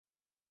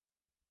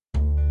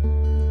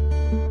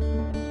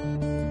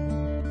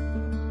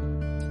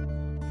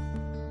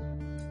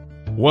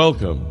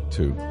Welcome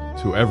to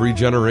Every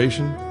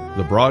Generation,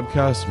 the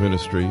broadcast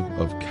ministry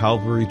of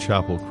Calvary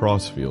Chapel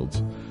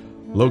Crossfields,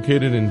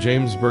 located in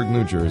Jamesburg,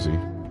 New Jersey,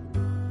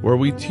 where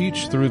we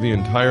teach through the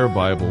entire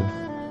Bible,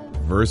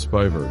 verse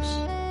by verse,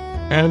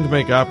 and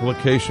make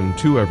application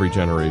to every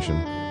generation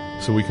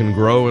so we can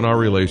grow in our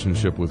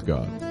relationship with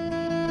God.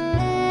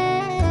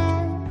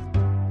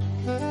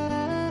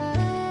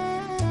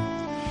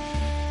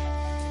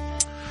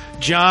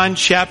 John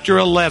chapter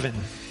 11.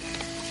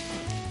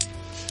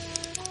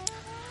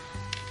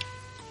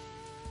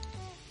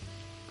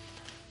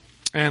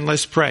 And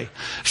let's pray.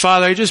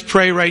 Father, I just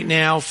pray right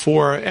now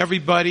for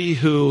everybody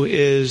who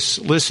is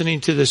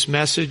listening to this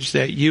message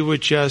that you would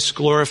just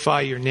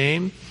glorify your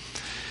name,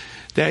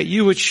 that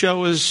you would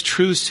show us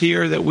truths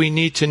here that we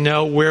need to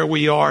know where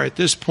we are at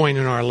this point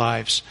in our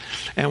lives.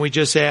 And we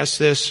just ask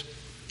this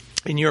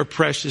in your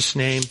precious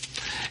name.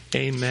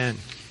 Amen.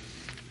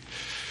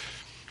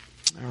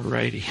 All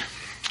righty.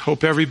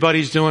 Hope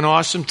everybody's doing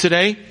awesome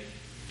today.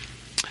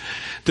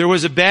 There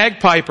was a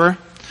bagpiper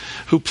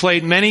who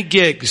played many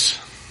gigs.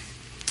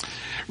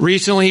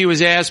 Recently, he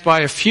was asked by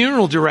a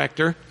funeral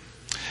director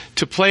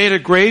to play at a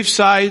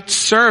graveside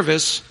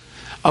service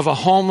of a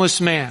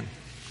homeless man.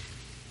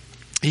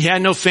 He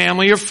had no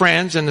family or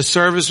friends, and the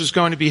service was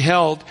going to be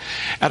held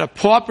at a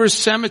pauper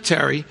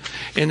cemetery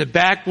in the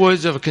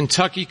backwoods of a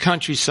Kentucky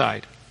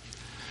countryside.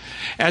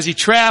 As he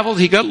traveled,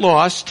 he got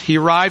lost. He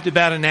arrived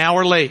about an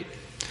hour late,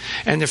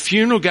 and the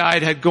funeral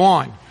guide had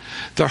gone.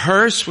 The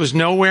hearse was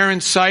nowhere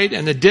in sight,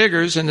 and the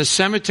diggers and the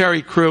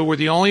cemetery crew were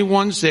the only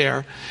ones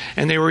there,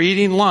 and they were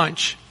eating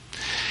lunch.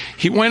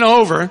 He went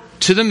over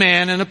to the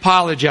man and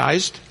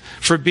apologized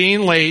for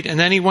being late, and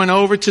then he went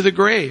over to the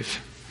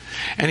grave.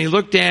 And he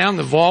looked down.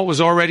 The vault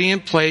was already in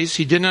place.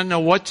 He did not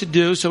know what to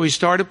do, so he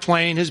started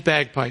playing his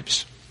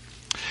bagpipes.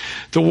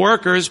 The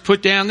workers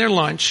put down their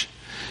lunch,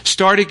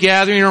 started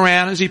gathering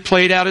around as he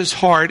played out his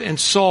heart and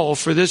soul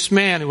for this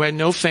man who had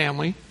no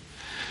family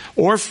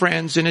or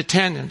friends in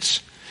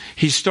attendance.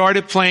 He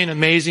started playing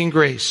Amazing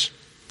Grace.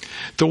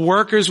 The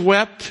workers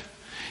wept.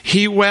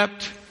 He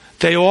wept.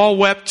 They all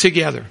wept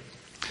together.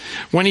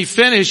 When he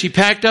finished, he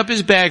packed up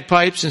his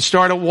bagpipes and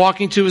started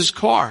walking to his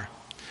car.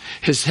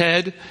 His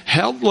head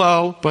held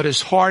low, but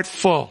his heart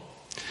full.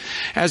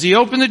 As he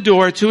opened the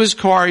door to his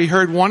car, he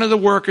heard one of the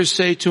workers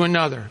say to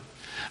another,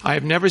 "I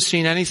have never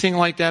seen anything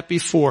like that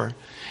before,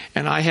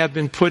 and I have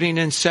been putting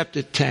in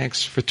septic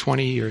tanks for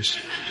 20 years.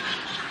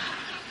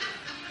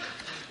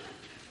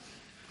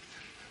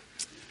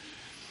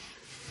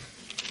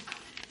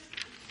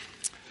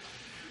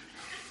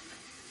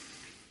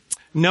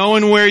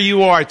 Knowing where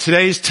you are,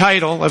 today's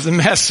title of the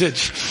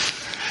message.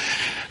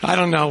 I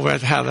don't know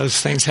how those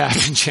things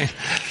happen, Jane.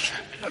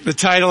 The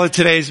title of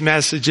today's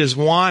message is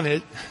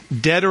Wanted,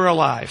 Dead or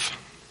Alive.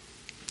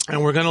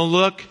 And we're going to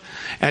look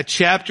at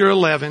chapter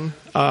 11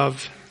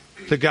 of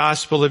the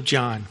Gospel of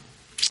John.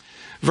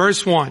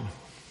 Verse 1.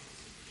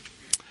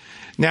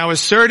 Now a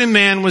certain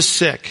man was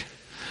sick,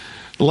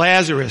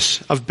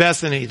 Lazarus of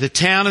Bethany, the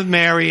town of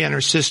Mary and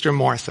her sister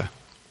Martha.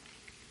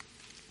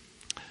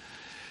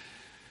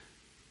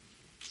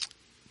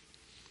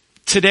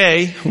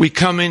 Today, we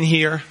come in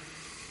here,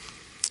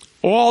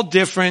 all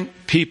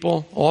different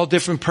people, all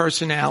different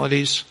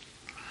personalities,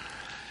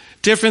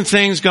 different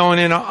things going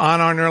on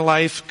in our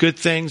life, good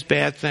things,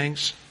 bad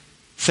things,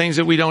 things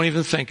that we don't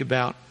even think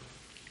about.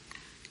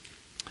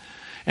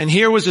 And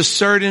here was a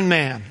certain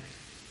man.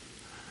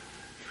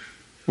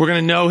 We're going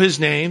to know his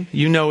name.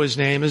 You know his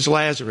name is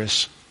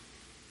Lazarus.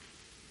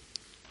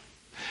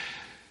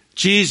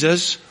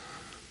 Jesus,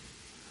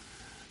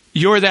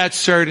 you're that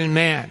certain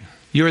man.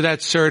 You're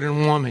that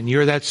certain woman.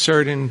 You're that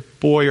certain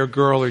boy or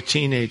girl or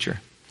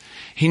teenager.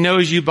 He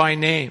knows you by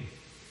name.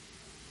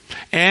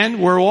 And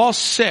we're all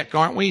sick,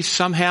 aren't we,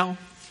 somehow?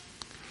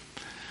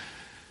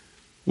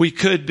 We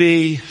could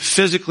be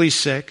physically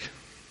sick.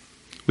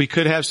 We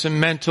could have some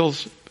mental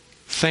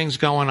things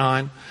going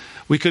on.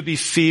 We could be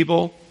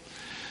feeble.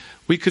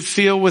 We could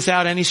feel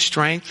without any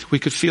strength. We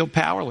could feel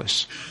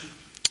powerless.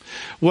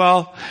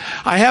 Well,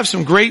 I have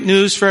some great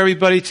news for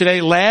everybody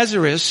today.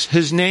 Lazarus,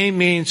 his name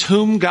means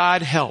whom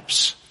God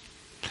helps.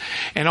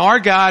 And our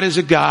God is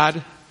a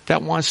God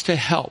that wants to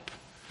help.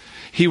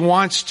 He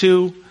wants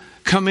to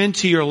come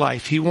into your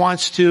life. He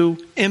wants to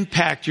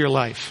impact your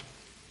life.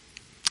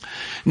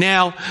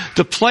 Now,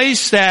 the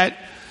place that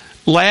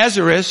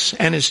Lazarus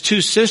and his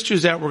two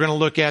sisters that we're going to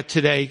look at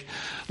today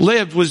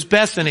lived was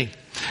Bethany.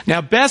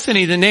 Now,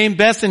 Bethany, the name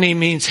Bethany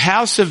means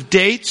house of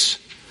dates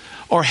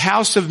or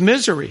house of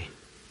misery.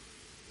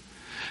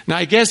 Now,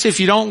 I guess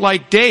if you don't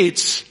like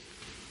dates,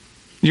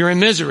 you're in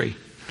misery.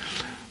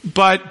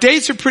 But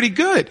dates are pretty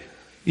good.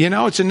 You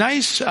know, it's a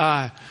nice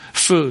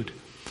food.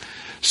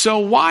 So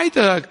why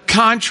the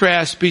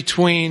contrast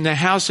between the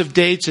house of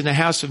dates and the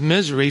house of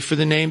misery for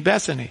the name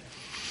Bethany?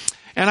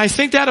 And I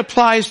think that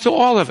applies to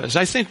all of us.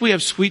 I think we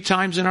have sweet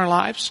times in our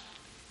lives.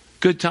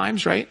 Good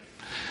times, right?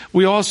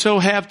 We also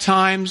have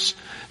times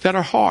that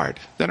are hard,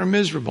 that are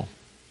miserable.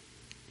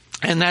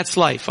 And that's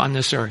life on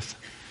this earth.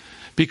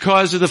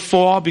 Because of the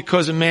fall,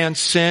 because of man's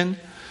sin,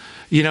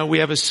 we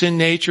have a sin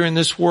nature in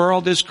this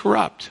world is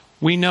corrupt.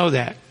 We know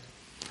that.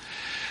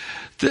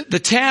 The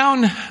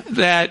town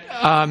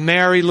that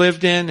Mary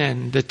lived in,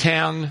 and the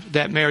town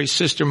that Mary's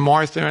sister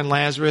Martha and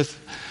Lazarus,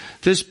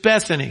 this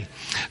Bethany,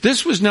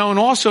 this was known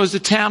also as the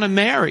town of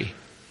Mary.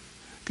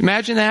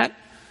 Imagine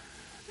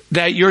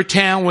that your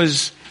town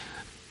was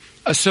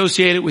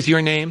associated with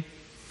your name,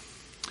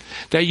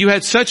 that you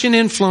had such an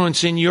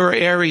influence in your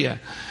area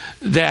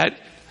that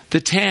the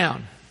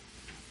town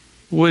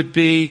would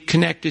be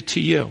connected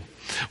to you.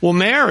 Well,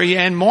 Mary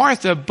and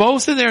Martha,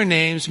 both of their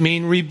names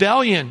mean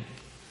rebellion.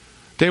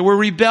 They were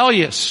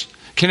rebellious.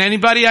 Can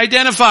anybody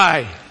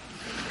identify?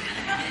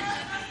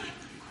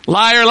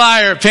 Liar,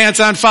 liar, pants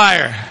on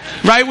fire.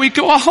 Right? We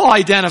can all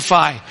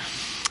identify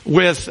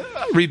with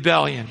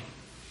rebellion.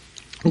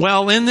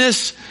 Well, in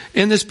this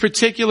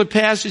particular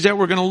passage that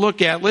we're going to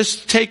look at,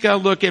 let's take a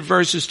look at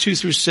verses 2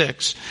 through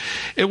 6.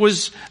 It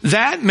was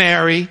that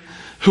Mary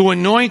who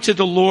anointed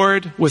the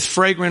Lord with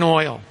fragrant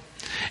oil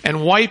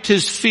and wiped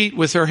his feet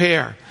with her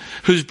hair,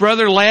 whose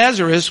brother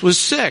Lazarus was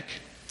sick.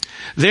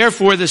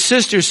 Therefore the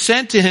sisters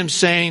sent to him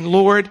saying,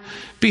 Lord,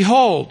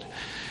 behold,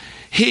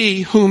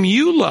 he whom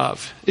you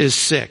love is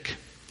sick.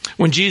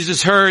 When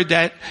Jesus heard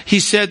that, he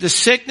said, the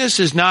sickness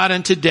is not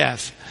unto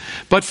death,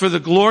 but for the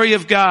glory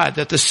of God,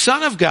 that the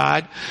Son of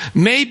God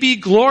may be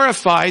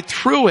glorified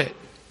through it.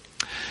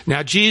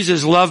 Now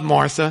Jesus loved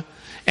Martha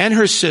and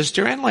her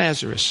sister and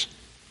Lazarus.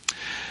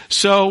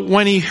 So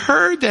when he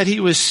heard that he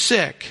was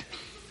sick,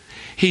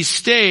 he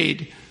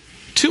stayed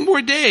 2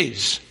 more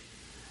days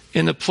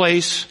in the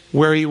place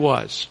where he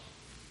was.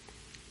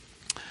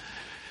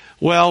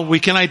 Well, we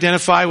can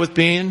identify with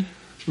being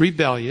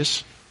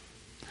rebellious.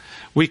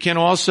 We can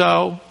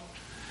also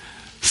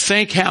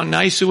think how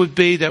nice it would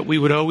be that we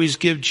would always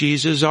give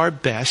Jesus our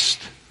best.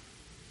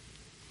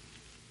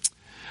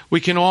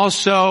 We can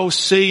also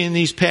see in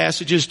these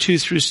passages 2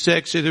 through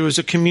 6 that there was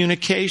a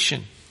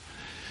communication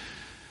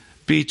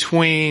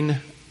between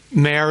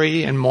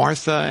Mary and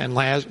Martha and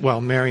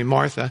Mary and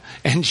Martha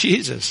and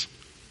Jesus.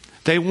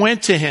 They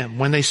went to him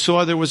when they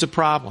saw there was a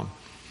problem.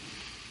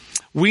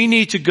 We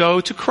need to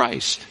go to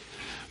Christ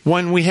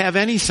when we have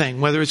anything,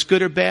 whether it's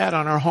good or bad,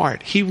 on our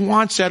heart. He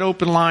wants that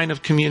open line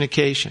of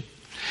communication.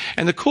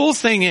 And the cool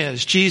thing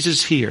is,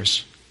 Jesus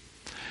hears.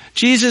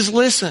 Jesus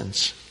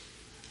listens.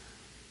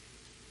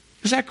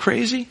 Is that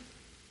crazy?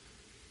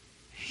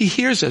 He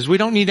hears us. We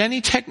don't need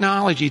any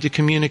technology to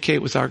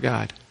communicate with our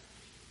God.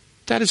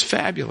 That is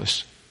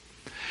fabulous.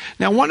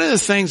 Now, one of the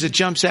things that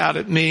jumps out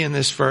at me in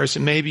this verse,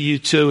 and maybe you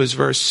too, is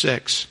verse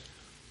 6.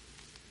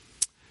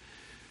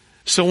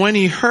 So when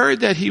he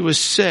heard that he was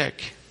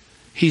sick,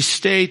 he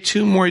stayed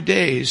 2 more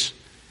days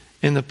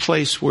in the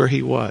place where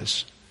he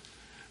was,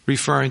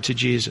 referring to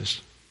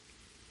Jesus.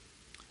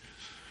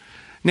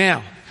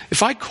 Now,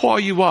 if I call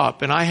you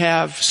up and I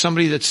have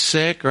somebody that's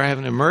sick or I have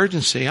an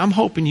emergency, I'm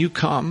hoping you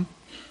come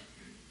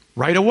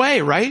right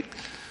away, right?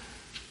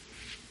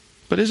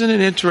 But isn't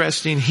it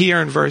interesting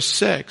here in verse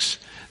 6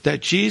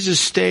 that Jesus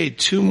stayed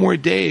 2 more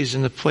days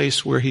in the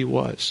place where he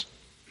was?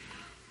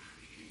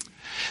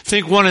 I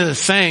think one of the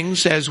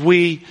things as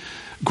we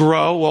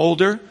grow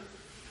older,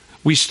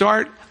 we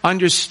start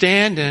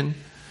understanding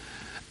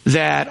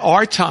that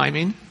our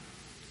timing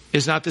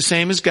is not the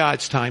same as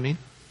God's timing,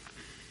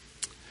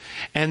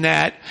 and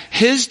that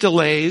his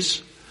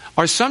delays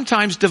are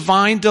sometimes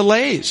divine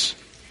delays.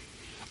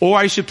 Or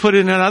I should put it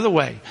in another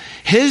way.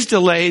 His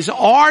delays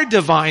are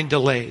divine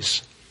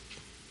delays.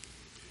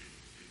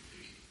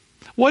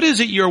 What is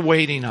it you're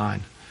waiting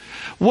on?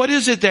 What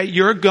is it that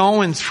you're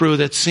going through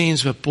that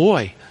seems, but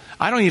boy,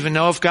 I don't even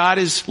know if God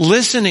is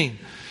listening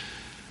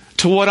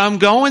to what I'm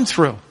going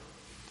through.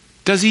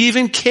 Does he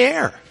even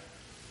care?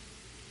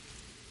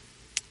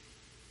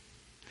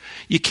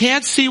 You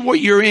can't see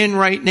what you're in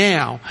right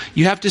now.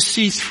 You have to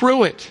see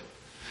through it.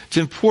 It's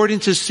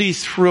important to see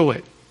through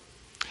it.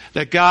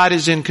 That God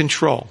is in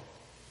control.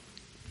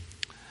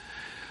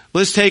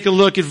 Let's take a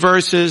look at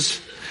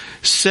verses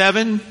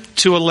 7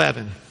 to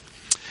 11.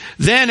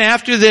 Then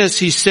after this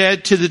he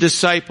said to the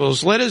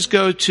disciples, let us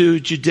go to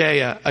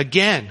Judea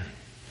again.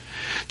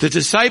 The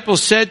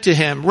disciples said to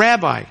him,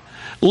 Rabbi,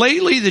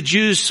 lately the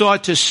Jews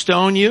sought to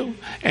stone you,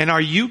 and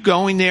are you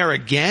going there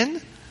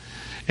again?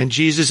 And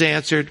Jesus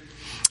answered,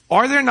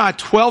 are there not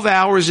 12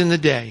 hours in the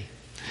day?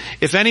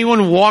 If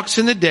anyone walks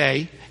in the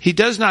day, he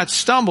does not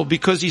stumble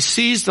because he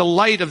sees the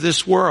light of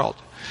this world.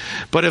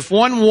 But if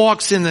one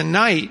walks in the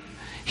night,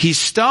 he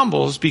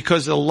stumbles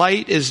because the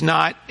light is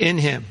not in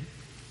him.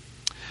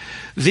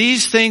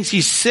 These things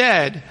he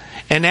said,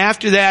 and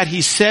after that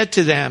he said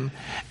to them,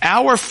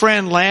 our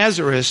friend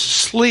Lazarus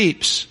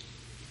sleeps,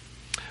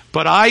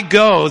 but I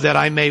go that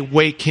I may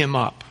wake him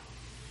up.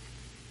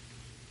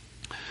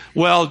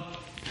 Well,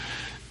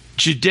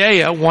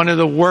 Judea, one of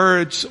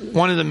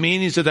the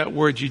meanings of that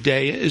word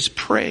Judea is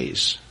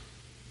praise.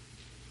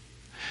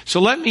 So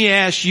let me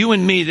ask you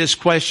and me this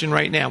question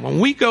right now. When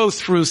we go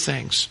through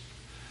things,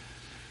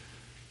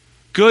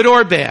 good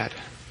or bad,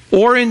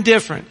 or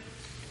indifferent,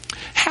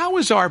 how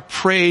is our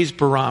praise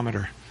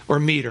barometer or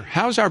meter?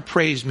 How's our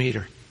praise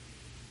meter?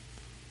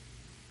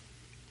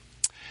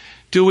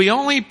 Do we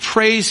only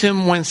praise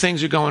him when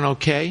things are going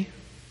okay?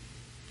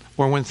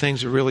 Or when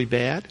things are really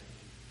bad?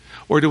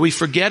 Or do we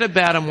forget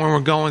about him when we're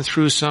going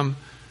through some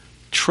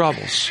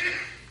troubles?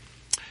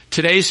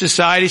 Today's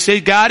society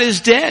says God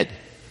is dead.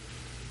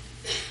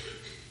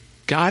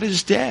 God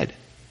is dead.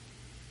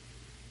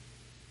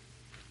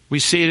 We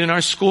see it in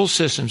our school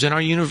systems, in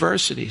our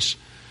universities.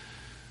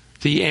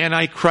 The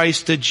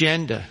Antichrist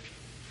agenda.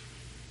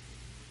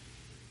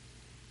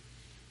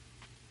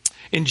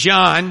 In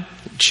John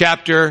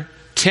chapter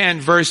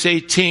 10, verse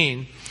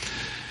 18,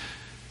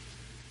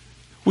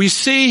 we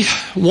see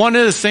one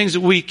of the things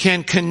that we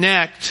can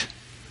connect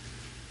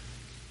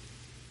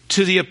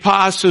to the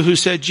apostle who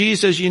said,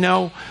 Jesus, you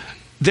know,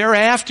 they're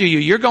after you.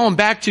 You're going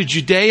back to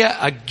Judea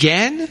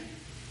again?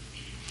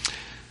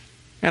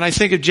 And I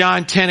think of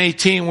John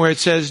 10:18 where it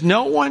says,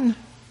 no one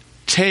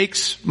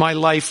takes my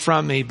life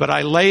from me, but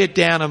I lay it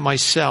down of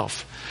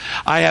myself.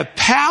 I have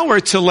power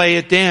to lay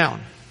it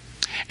down,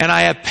 and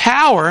I have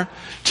power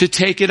to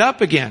take it up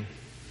again.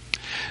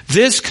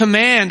 This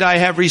command I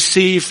have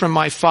received from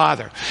my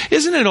Father.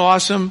 Isn't it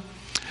awesome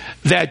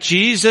that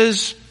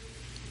Jesus,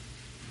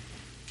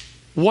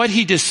 what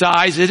he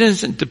decides, it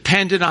isn't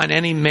dependent on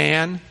any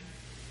man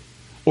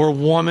or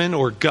woman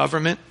or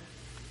government?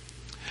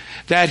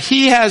 That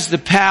he has the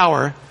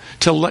power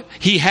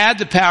he had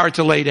the power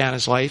to lay down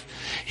his life.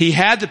 He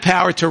had the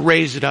power to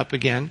raise it up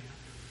again.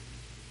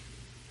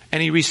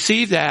 And he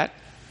received that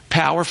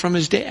power from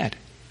his dad,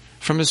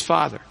 from his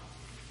Father.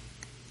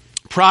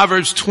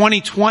 Proverbs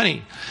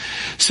 20:20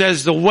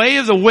 says, the way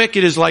of the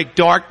wicked is like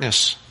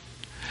darkness.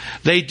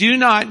 They do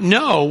not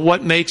know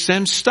what makes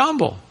them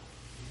stumble.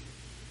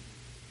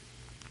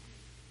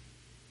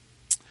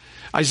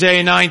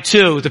 Isaiah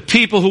 9:2, the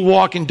people who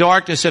walk in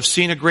darkness have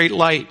seen a great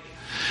light.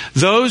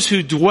 Those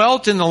who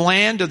dwelt in the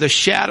land of the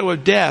shadow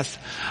of death,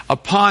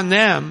 upon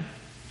them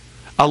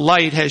a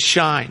light has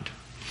shined.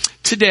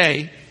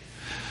 Today,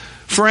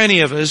 for any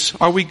of us,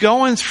 are we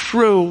going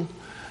through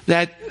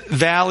that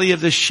valley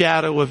of the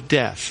shadow of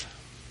death?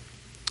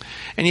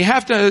 And you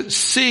have to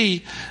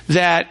see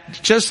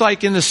that just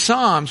like in the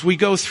Psalms, we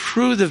go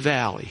through the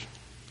valley.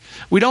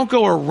 We don't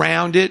go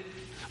around it.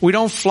 We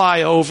don't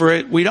fly over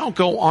it. We don't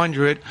go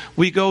under it.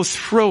 We go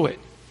through it.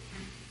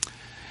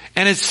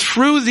 And it's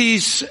through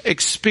these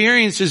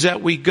experiences that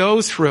we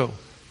go through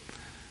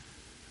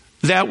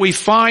that we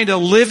find a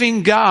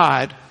living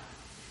God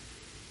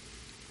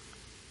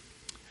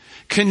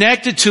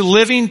connected to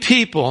living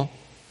people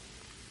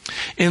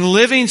in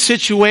living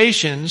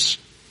situations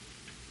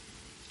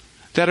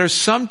that are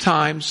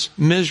sometimes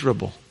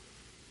miserable.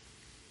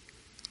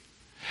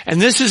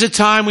 And this is a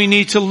time we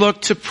need to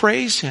look to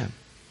praise him,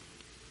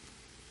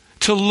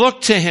 to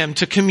look to him,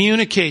 to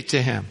communicate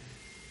to him.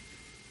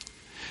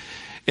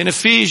 In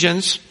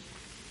Ephesians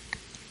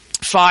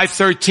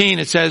 5:13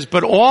 it says,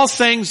 but all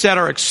things that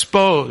are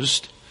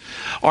exposed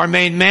are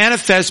made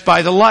manifest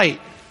by the light.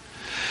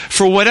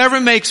 For whatever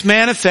makes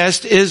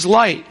manifest is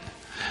light.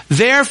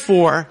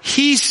 Therefore,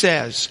 he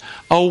says,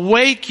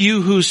 awake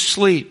you who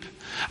sleep,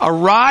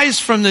 arise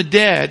from the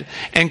dead,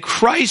 and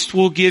Christ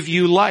will give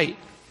you light.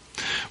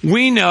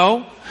 We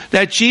know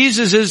that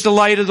Jesus is the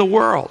light of the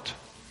world.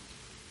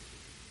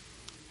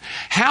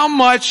 How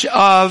much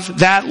of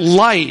that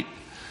light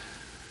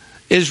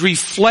is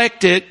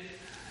reflected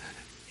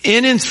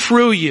in and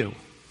through you?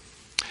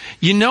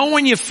 You know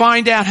when you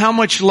find out how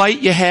much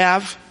light you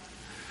have?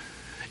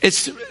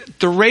 It's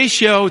the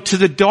ratio to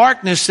the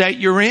darkness that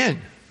you're in.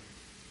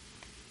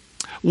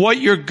 What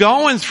you're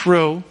going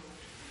through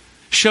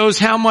shows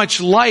how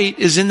much light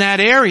is in that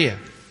area.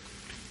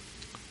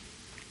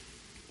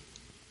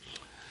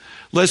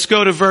 Let's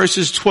go to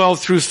verses 12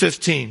 through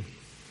 15.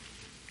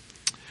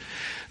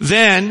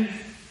 Then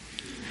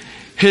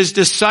his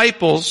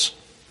disciples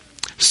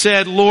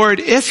said, Lord,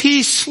 if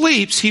he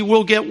sleeps, he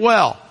will get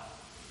well.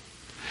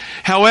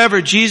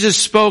 However, Jesus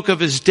spoke of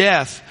his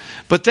death,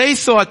 but they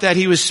thought that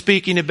he was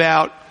speaking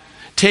about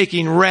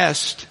taking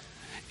rest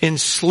in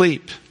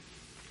sleep.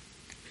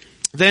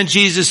 Then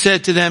Jesus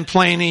said to them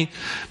plainly,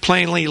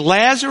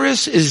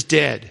 Lazarus is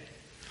dead,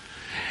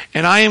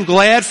 and I am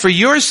glad for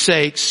your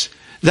sakes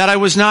that I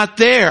was not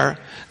there,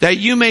 that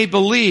you may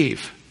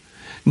believe.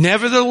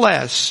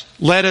 Nevertheless,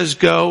 let us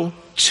go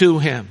to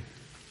him.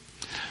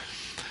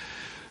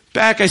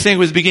 Back, I think it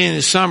was the beginning of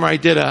the summer, I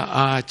did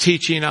a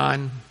teaching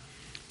on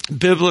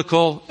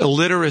biblical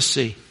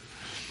illiteracy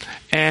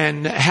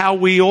and how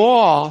we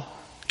all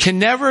can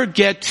never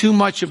get too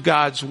much of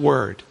God's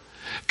Word.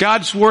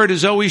 God's Word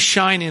is always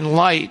shining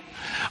light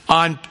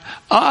on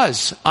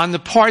us, on the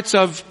parts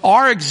of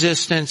our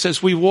existence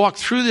as we walk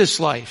through this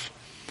life.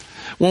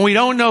 When we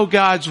don't know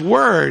God's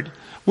Word,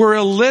 we're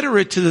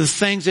illiterate to the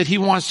things that he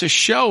wants to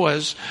show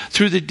us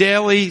through the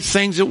daily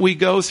things that we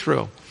go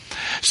through.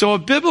 So a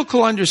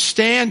biblical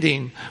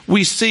understanding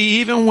we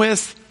see even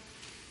with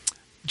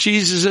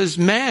Jesus'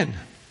 men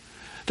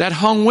that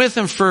hung with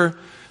him for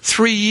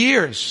 3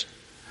 years.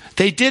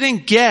 They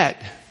didn't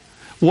get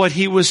what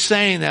he was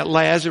saying, that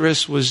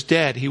Lazarus was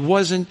dead. He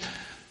wasn't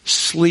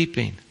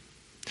sleeping.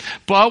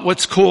 But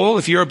what's cool,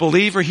 if you're a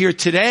believer here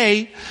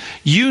today,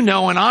 you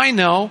know and I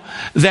know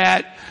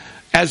that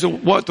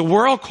what the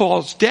world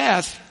calls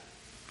death,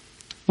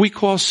 we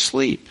call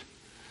sleep.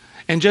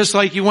 And just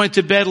like you went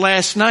to bed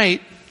last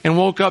night and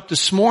woke up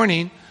this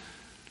morning,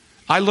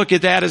 I look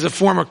at that as a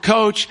former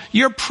coach.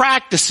 You're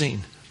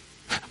practicing.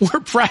 We're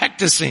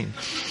practicing.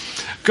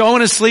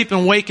 Going to sleep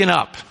and waking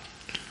up.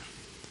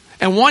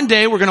 And one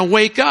day we're going to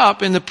wake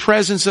up in the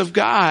presence of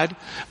God.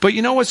 But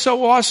you know what's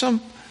so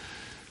awesome?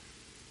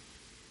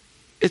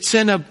 It's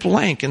in a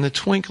blink, in the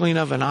twinkling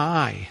of an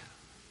eye.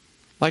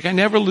 Like I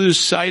never lose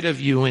sight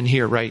of you in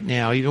here right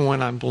now, even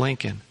when I'm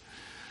blinking.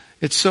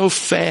 It's so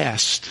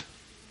fast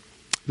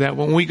that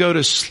when we go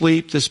to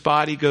sleep, this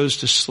body goes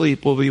to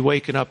sleep, we'll be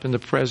waking up in the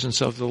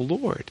presence of the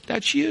Lord.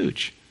 That's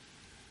huge.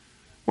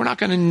 We're not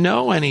going to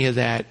know any of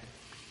that,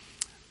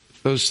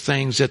 those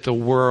things that the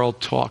world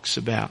talks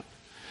about,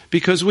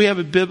 because we have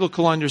a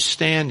biblical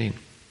understanding.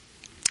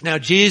 Now,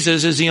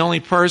 Jesus is the only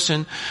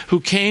person who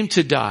came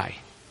to die.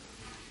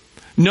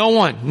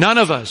 None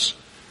of us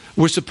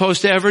were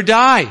supposed to ever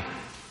die.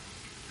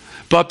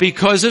 But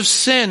because of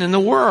sin in the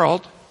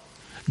world,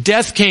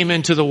 death came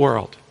into the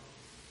world.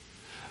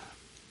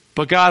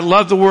 But God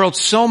loved the world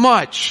so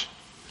much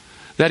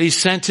that He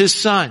sent His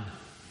Son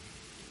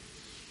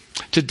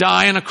to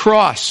die on a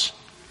cross.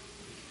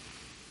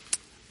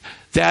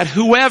 That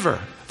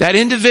whoever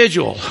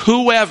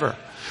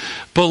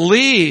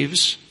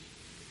believes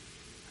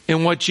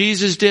in what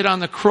Jesus did on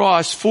the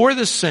cross for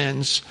the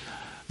sins,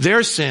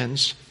 their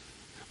sins,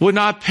 would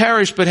not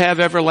perish but have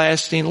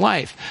everlasting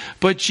life.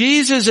 But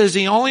Jesus is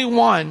the only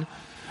one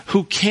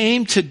who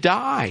came to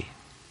die.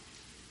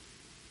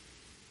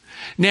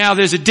 Now,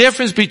 there's a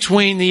difference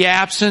between the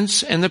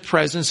absence and the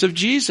presence of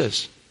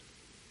Jesus.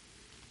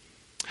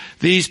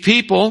 These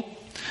people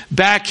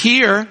back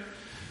here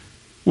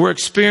were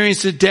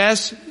experiencing the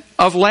death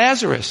of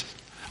Lazarus,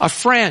 a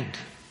friend.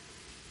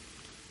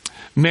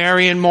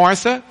 Mary and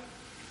Martha,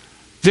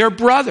 their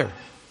brother.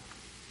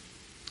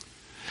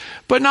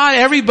 But not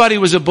everybody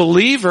was a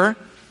believer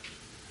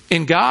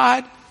in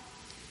God.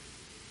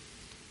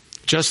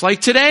 Just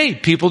like today,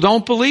 people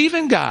don't believe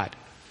in God.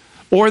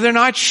 Or they're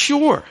not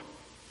sure.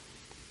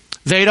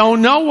 They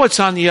don't know what's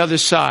on the other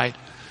side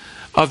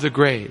of the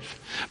grave.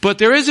 But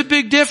there is a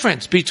big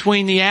difference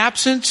between the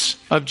absence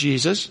of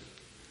Jesus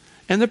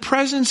and the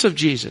presence of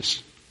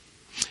Jesus.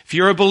 If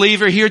you're a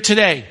believer here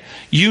today,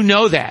 you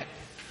know that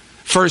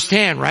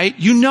firsthand, right?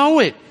 You know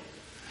it.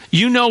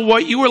 You know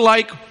what you were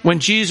like when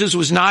Jesus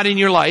was not in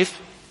your life.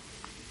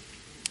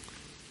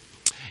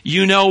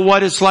 You know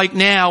what it's like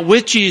now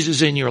with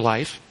Jesus in your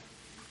life.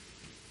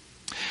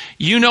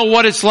 You know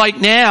what it's like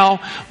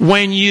now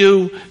when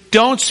you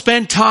don't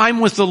spend time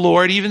with the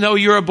Lord, even though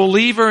you're a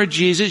believer of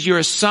Jesus, you're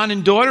a son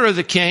and daughter of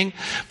the King,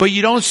 but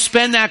you don't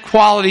spend that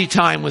quality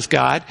time with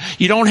God.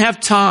 You don't have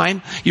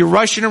time. You're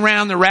rushing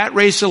around the rat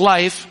race of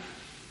life.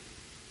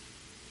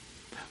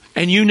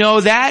 And you know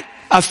that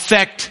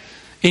effect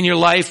in your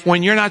life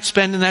when you're not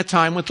spending that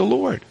time with the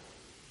Lord.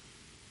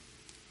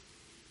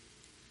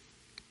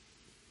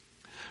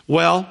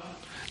 Well,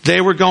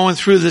 they were going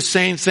through the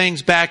same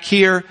things back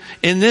here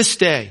in this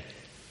day.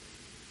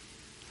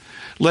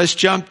 Let's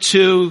jump to,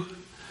 you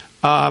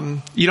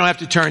don't have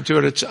to turn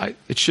to it.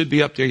 It should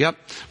be up there. Yep.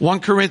 1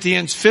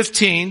 Corinthians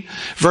 15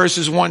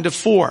 verses 1 to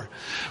 4.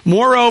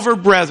 Moreover,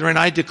 brethren,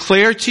 I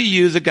declare to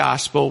you the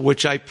gospel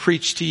which I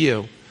preached to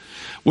you,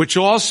 which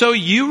also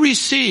you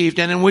received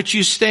and in which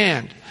you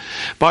stand,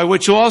 by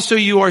which also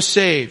you are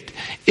saved,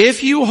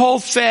 if you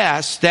hold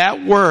fast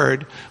that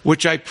word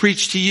which I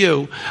preached to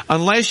you,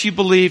 unless you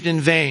believed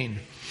in vain.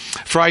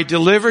 For I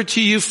delivered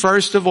to you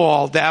first of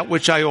all that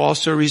which I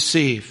also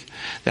received,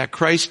 that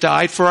Christ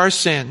died for our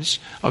sins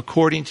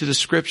according to the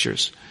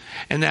Scriptures,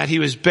 and that He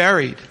was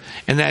buried,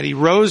 and that He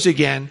rose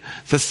again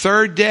the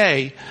third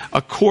day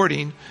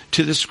according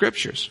to the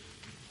Scriptures.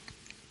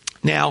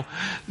 Now,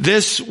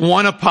 this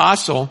one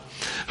apostle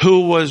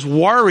who was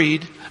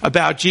worried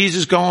about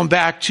Jesus going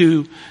back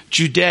to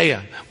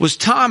Judea was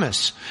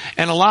Thomas.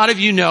 And a lot of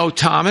you know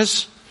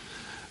Thomas.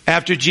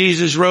 After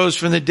Jesus rose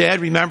from the dead,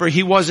 remember,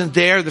 he wasn't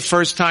there the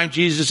first time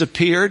Jesus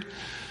appeared.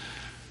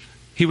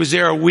 He was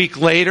there a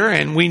week later,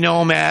 and we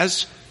know him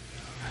as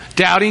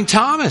Doubting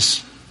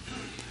Thomas.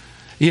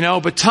 You know,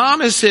 but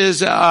Thomas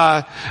is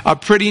a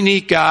pretty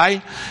neat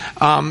guy.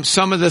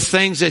 Some of the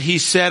things that he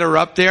said are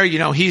up there. You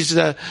know, he's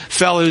the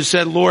fellow who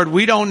said, Lord,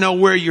 we don't know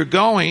where you're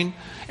going,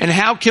 and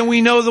how can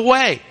we know the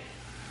way?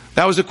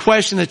 That was a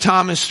question that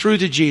Thomas threw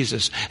to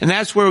Jesus. And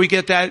that's where we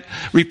get that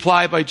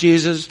reply by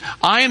Jesus.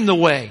 I am the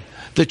way,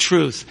 the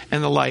truth,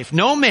 and the life.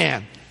 No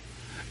man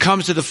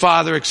comes to the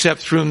Father except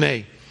through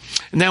me.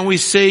 And then we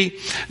see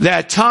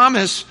that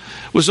Thomas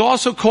was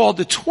also called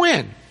the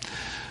twin.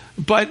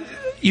 But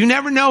you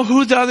never know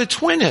who the other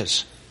twin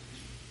is.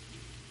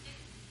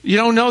 You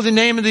don't know the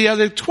name of the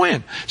other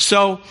twin.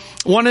 So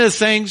one of the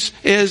things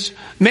is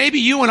maybe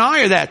you and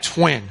I are that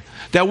twin,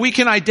 that we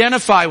can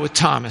identify with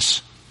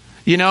Thomas.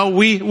 You know,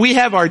 we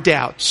have our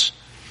doubts.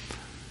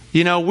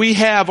 You know, we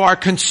have our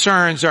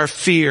concerns, our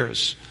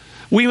fears.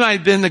 We might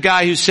have been the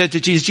guy who said to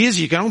Jesus, Jesus,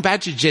 you're going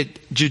back to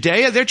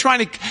Judea? They're trying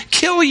to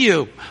kill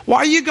you. Why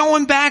are you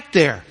going back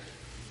there?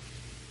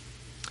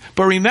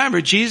 But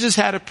remember, Jesus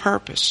had a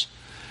purpose.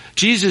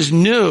 Jesus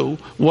knew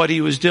what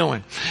he was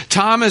doing.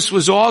 Thomas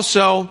was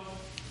also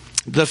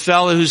the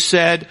fellow who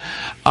said,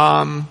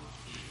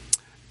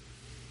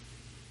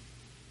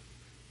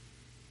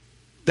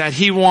 that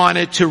he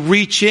wanted to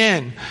reach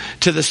in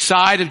to the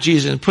side of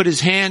Jesus and put his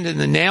hand in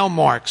the nail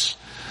marks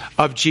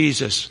of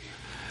Jesus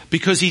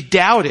because he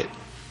doubted.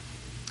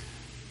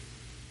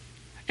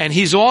 And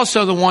he's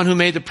also the one who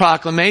made the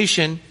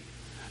proclamation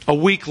a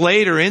week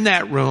later in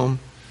that room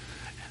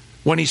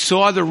when he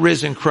saw the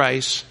risen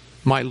Christ,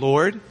 my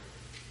Lord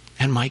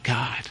and my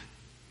God.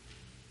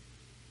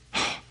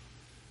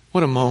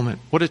 What a moment.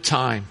 What a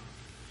time.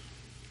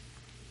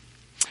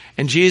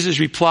 And Jesus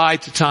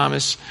replied to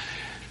Thomas,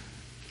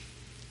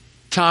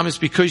 Thomas,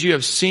 because you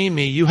have seen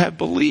me, you have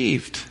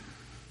believed.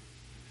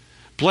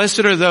 Blessed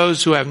are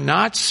those who have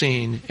not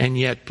seen and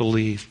yet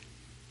believe.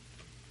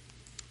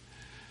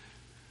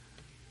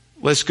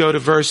 Let's go to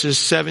verses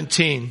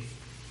 17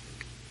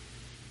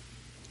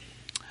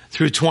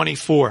 through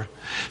 24.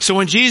 So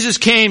when Jesus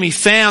came, he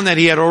found that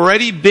he had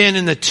already been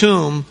in the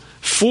tomb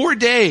 4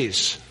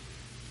 days.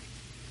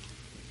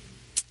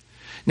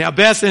 Now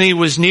Bethany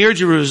was near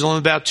Jerusalem,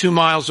 about 2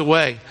 miles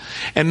away.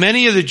 And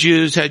many of the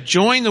Jews had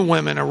joined the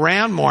women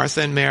around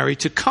Martha and Mary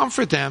to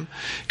comfort them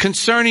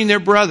concerning their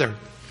brother.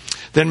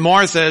 Then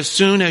Martha, as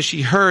soon as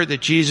she heard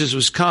that Jesus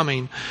was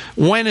coming,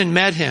 went and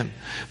met him.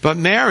 But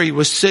Mary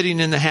was sitting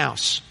in the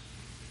house.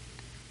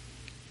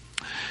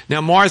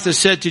 Now Martha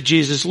said to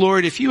Jesus,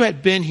 Lord, if you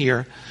had been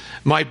here,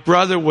 my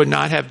brother would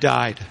not have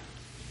died.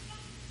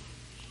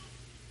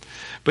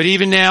 But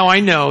even now I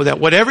know that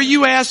whatever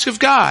you ask of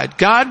God,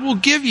 God will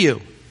give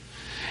you.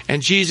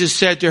 And Jesus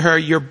said to her,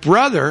 your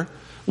brother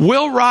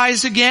will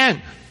rise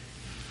again.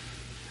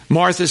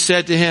 Martha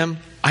said to him,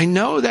 I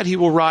know that he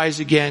will rise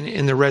again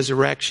in the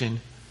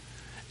resurrection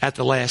at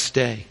the last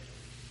day.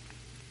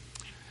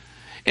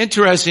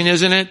 Interesting,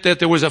 isn't it, that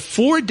there was a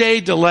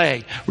 4-day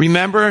delay.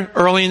 Remember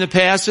early in the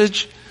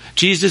passage,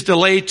 Jesus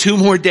delayed 2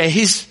 more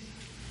days.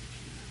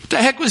 What the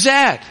heck was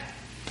that?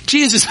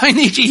 Jesus, I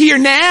need you here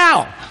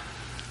now.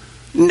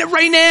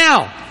 Right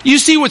now. You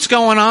see what's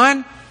going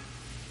on?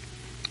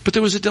 But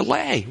there was a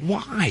delay.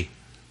 Why?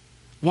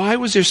 Why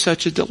was there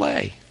such a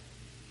delay?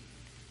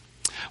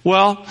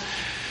 Well,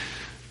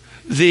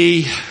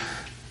 the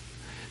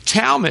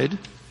Talmud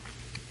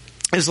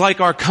is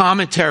like our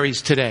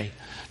commentaries today.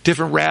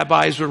 Different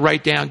rabbis would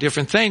write down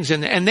different things.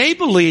 And they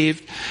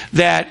believed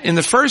that in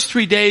the first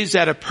 3 days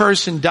that a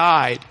person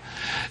died,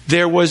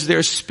 there was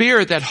their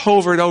spirit that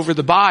hovered over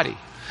the body.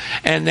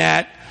 And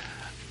that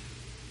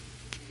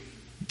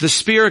the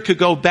spirit could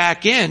go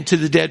back into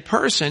the dead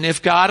person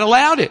if God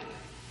allowed it.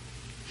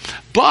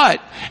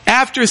 But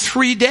after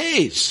 3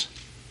 days,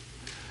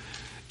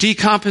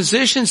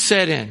 decomposition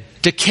set in,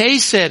 decay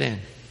set in.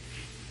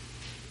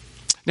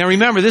 Now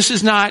remember, this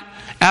is not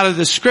out of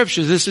the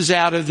scriptures, this is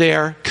out of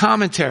their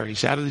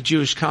commentaries, out of the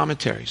Jewish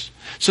commentaries.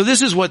 So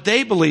this is what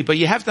they believe, but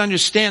you have to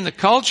understand the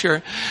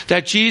culture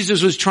that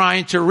Jesus was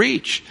trying to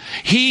reach.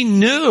 He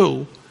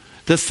knew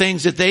the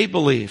things that they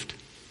believed.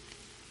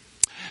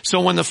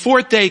 So when the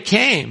 4th day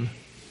came,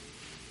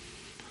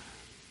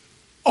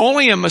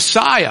 only a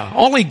Messiah,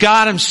 only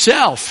God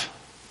himself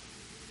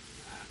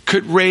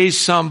could raise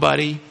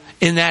somebody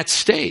in that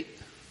state.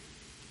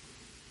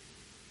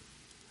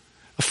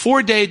 A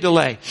 4-day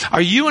delay.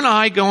 Are you and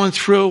I going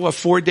through a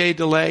 4-day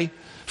delay?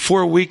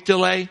 4-week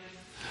delay?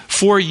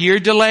 4-year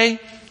delay?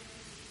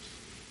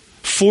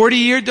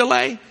 40-year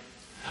delay?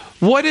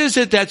 What is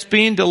it that's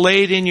being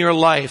delayed in your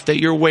life that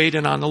you're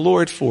waiting on the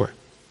Lord for?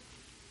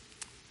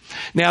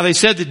 Now they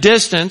said the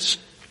distance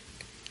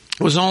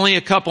was only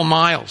a couple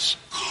miles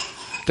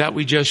that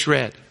we just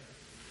read.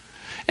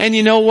 And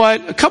you know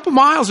what? A couple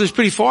miles is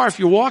pretty far if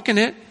you're walking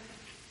it.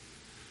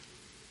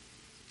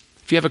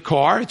 If you have a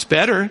car, it's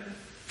better.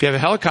 If you have a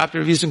helicopter,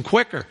 it's even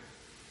quicker.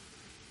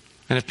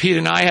 And if Pete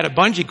and I had a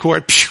bungee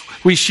cord,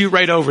 we shoot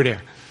right over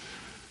there.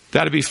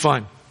 That'd be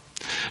fun.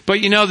 But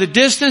you know, the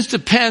distance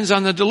depends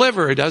on the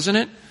deliverer, doesn't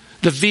it?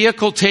 The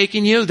vehicle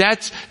taking you,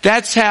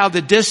 that's how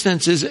the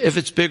distance is, if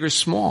it's big or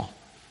small.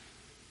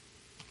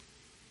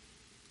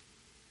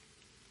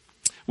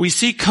 We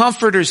see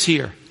comforters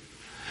here.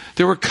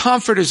 There were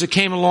comforters that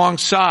came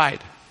alongside.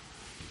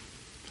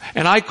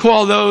 And I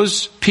call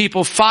those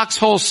people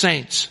foxhole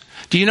saints.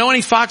 Do you know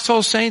any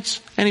foxhole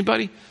saints?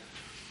 Anybody?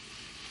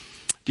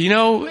 Do you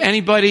know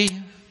anybody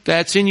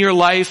that's in your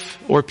life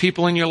or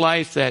people in your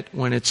life that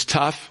when it's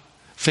tough,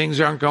 things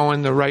aren't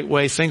going the right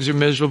way, things are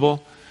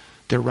miserable,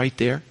 they're right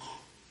there?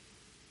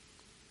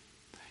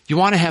 You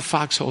want to have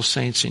foxhole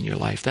saints in your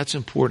life. That's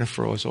important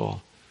for us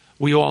all.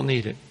 We all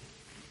need it.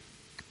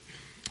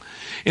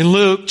 In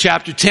Luke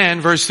chapter 10,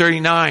 verse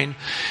 39,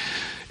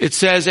 it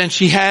says, and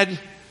she had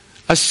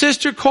a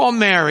sister called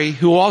Mary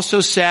who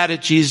also sat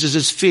at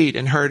Jesus' feet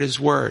and heard his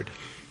word.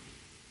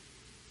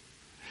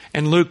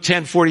 And Luke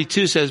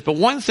 10:42 says, but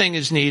one thing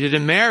is needed,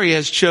 and Mary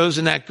has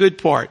chosen that good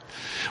part,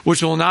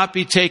 which will not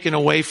be taken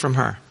away from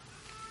her.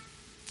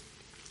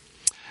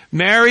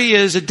 Mary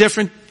is a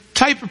different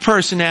type of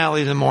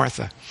personality than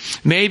Martha.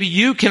 Maybe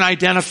you can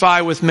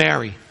identify with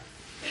Mary.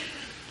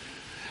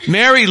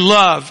 Mary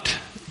loved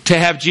to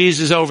have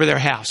Jesus over their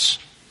house.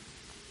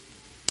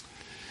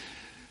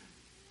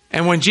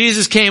 And when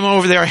Jesus came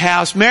over their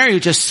house, Mary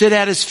would just sit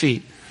at his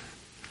feet.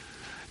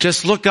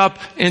 Just look up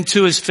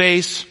into his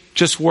face.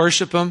 Just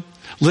worship him.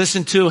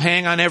 Listen to,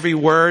 hang on every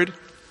word.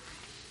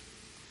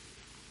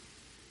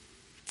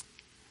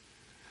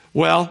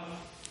 Well,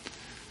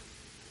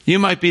 you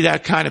might be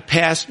that kind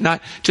of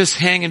not just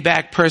hanging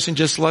back person,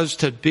 just loves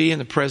to be in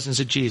the presence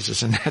of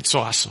Jesus, and that's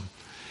awesome.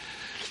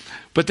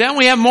 But then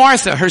we have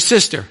Martha, her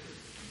sister.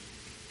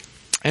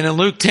 And in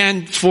Luke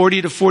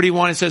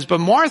 10:40-41 it says, but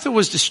Martha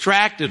was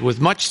distracted with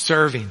much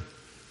serving.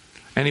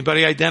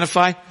 Anybody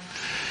identify?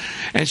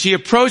 And she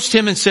approached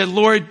him and said,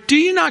 Lord, do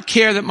you not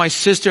care that my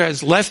sister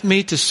has left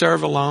me to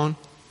serve alone?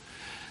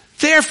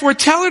 Therefore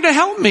tell her to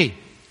help me.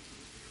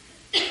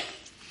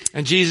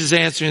 And Jesus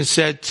answered and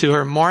said to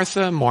her,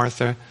 Martha,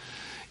 Martha,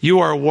 you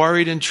are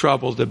worried and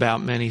troubled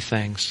about many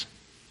things.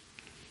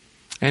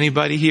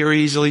 Anybody here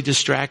easily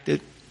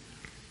distracted?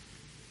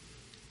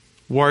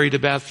 Worried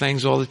about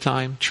things all the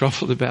time?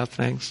 Troubled about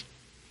things?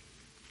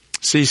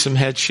 See some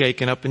heads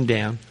shaking up and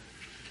down.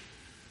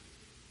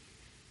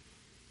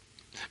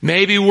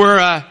 Maybe we're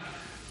a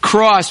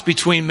cross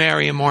between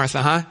Mary and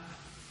Martha, huh?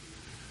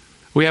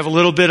 We have a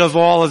little bit of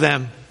all of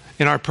them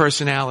in our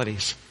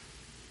personalities.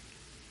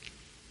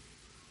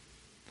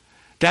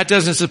 That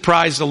doesn't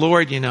surprise the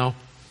Lord, you know.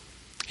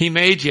 He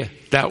made you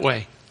that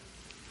way.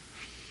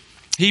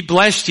 He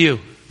blessed you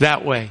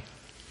that way.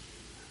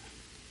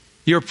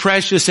 You're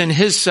precious in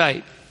His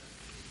sight.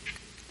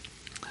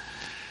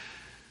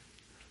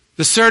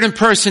 The certain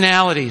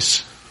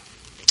personalities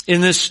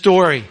in this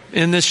story,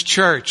 in this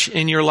church,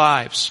 in your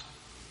lives.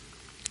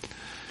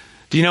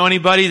 Do you know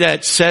anybody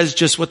that says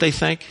just what they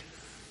think?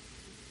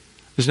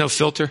 There's no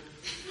filter?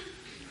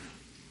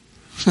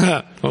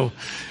 Oh,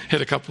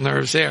 hit a couple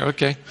nerves there,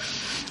 okay.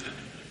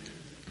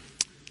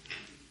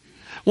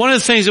 One of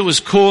the things that was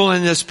cool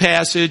in this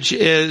passage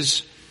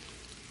is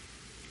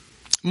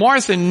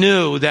Martha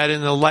knew that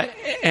in the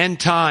end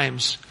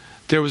times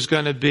there was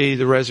going to be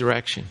the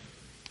resurrection.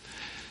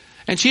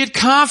 And she had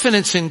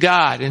confidence in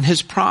God and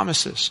His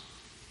promises.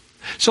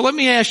 So let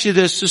me ask you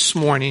this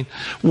morning,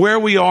 where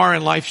we are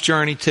in life's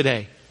journey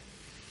today.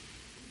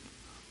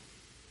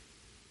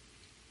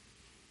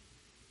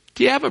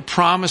 Do you have a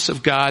promise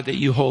of God that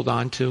you hold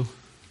on to?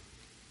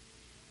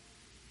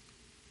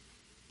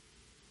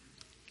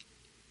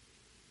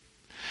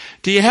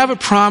 Do you have a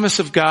promise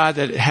of God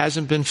that it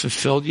hasn't been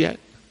fulfilled yet?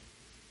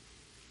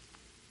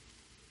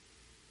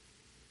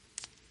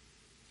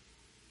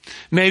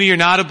 Maybe you're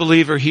not a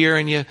believer here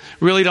and you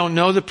really don't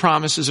know the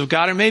promises of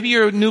God, or maybe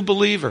you're a new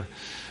believer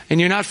and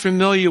you're not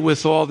familiar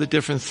with all the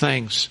different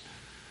things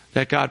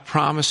that God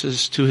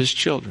promises to His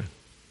children.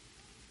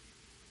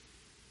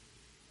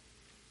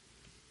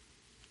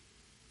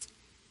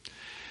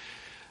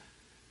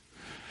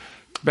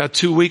 About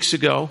 2 weeks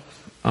ago,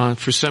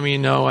 for some of you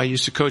know, I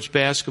used to coach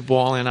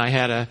basketball, and I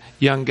had a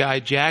young guy,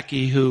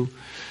 Jackie, who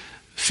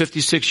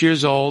 56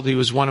 years old. He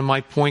was one of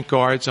my point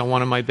guards on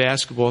one of my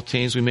basketball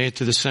teams. We made it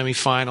to the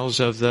semifinals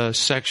of the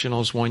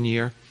sectionals one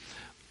year,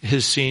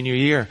 his senior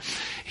year.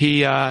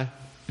 He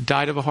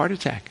died of a heart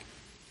attack,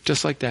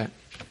 just like that.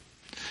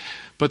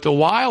 But the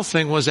wild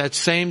thing was that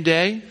same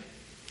day,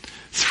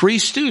 3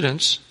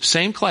 students,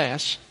 same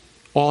class,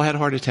 all had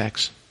heart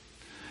attacks.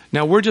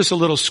 Now, we're just a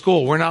little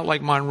school. We're not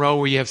like Monroe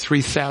where you have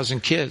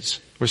 3,000 kids,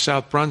 or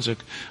South Brunswick.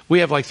 We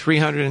have like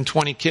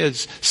 320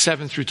 kids,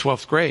 7th through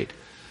 12th grade.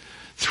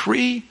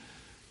 3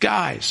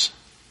 guys,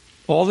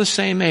 all the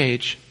same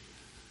age,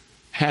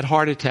 had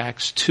heart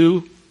attacks.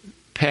 2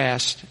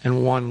 passed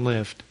and 1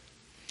 lived.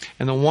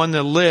 And the one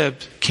that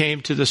lived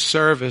came to the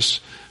service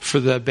for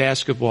the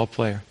basketball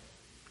player.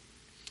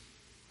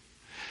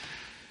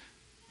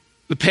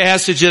 The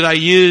passage that I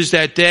used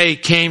that day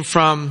came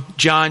from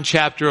John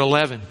chapter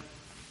 11.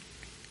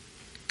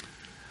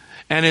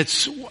 And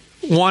it's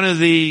one of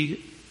the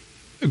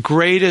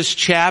greatest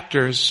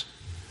chapters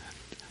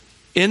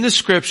in the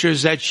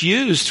scriptures that's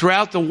used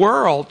throughout the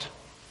world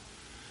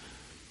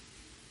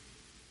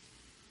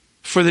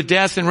for the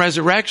death and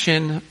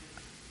resurrection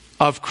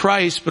of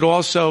Christ, but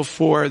also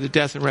for the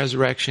death and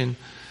resurrection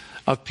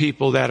of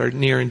people that are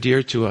near and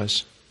dear to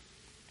us.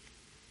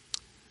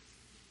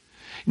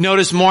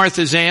 Notice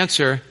Martha's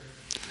answer.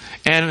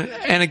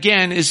 And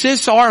again, is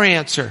this our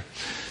answer?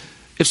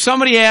 If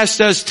somebody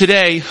asked us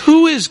today,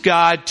 who is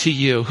God to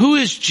you? Who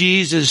is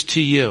Jesus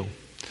to you?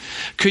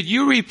 Could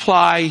you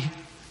reply,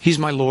 He's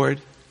my Lord?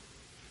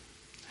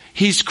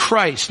 He's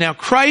Christ. Now,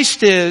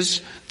 Christ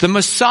is the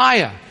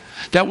Messiah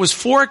that was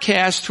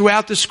forecast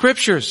throughout the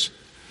scriptures.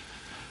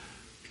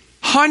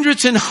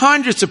 Hundreds and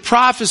hundreds of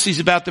prophecies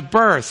about the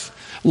birth,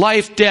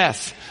 life,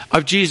 death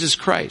of Jesus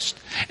Christ.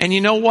 And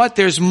you know what?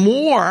 There's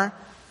more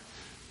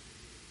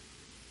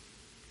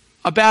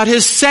about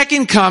his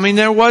second coming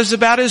than there was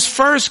about his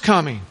first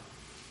coming.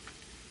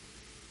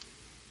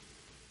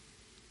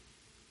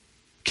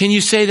 Can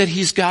you say that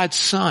he's God's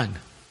son?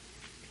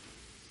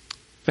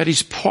 That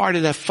he's part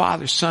of that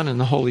Father, Son, and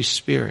the Holy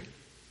Spirit?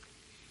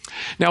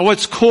 Now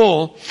what's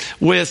cool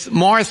with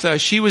Martha,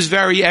 she was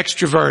very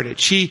extroverted.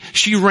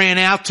 She ran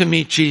out to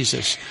meet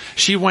Jesus.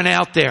 She went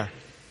out there.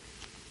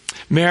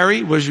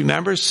 Mary was,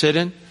 remember,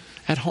 sitting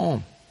at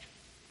home.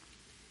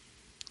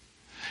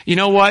 You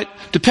know what?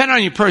 Depending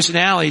on your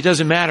personality, it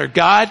doesn't matter.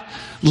 God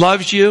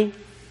loves you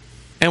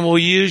and will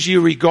use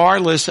you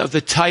regardless of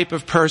the type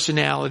of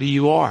personality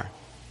you are.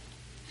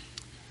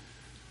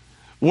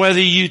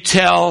 Whether you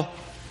tell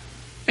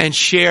and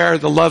share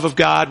the love of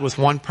God with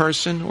one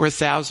person or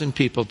 1,000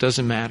 people,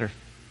 doesn't matter.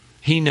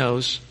 He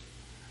knows.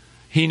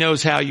 He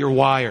knows how you're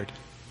wired.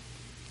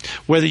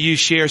 Whether you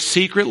share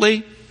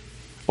secretly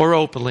or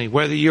openly,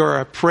 whether you're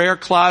a prayer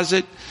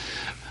closet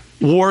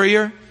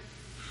warrior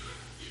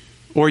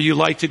or you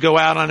like to go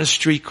out on a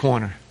street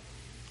corner.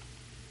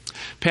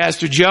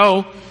 Pastor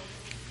Joe,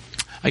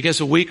 I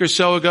guess a week or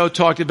so ago,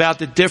 talked about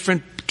the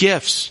different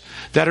gifts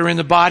that are in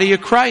the body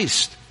of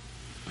Christ.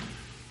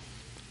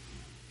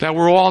 That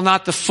we're all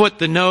not the foot,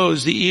 the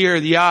nose, the ear,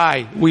 the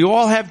eye. We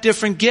all have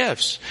different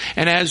gifts.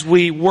 And as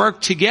we work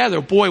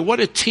together, boy,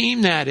 what a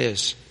team that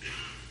is.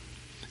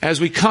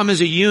 As we come as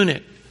a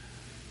unit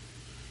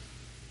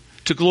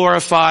to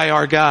glorify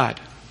our God.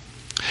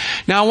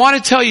 Now I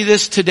want to tell you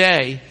this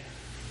today.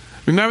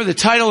 Remember, the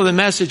title of the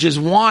message is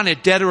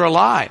Wanted, Dead or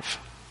Alive.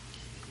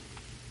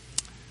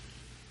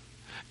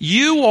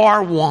 You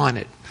are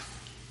wanted.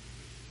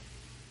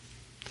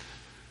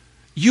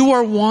 You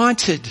are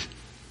wanted.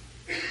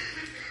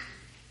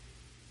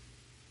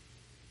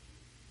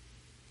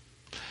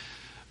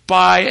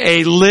 By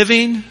a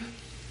living,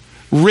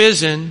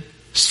 risen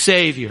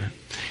Savior.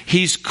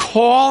 He's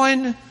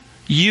calling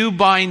you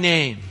by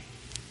name.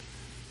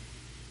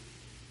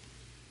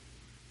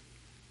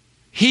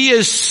 He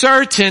is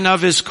certain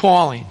of his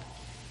calling.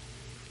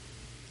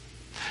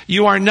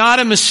 You are not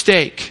a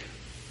mistake.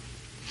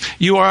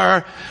 You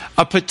are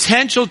a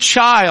potential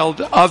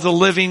child of the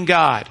living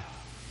God.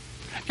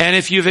 And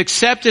if you've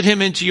accepted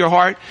him into your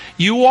heart,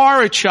 you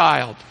are a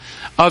child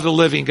of the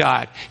living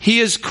God. He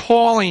is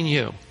calling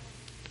you.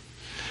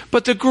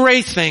 But the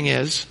great thing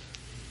is,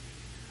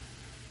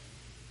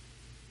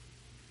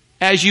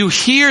 as you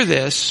hear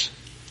this,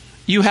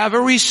 you have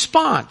a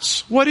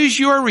response. What is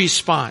your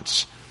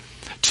response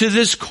to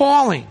this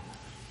calling?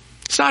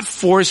 It's not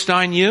forced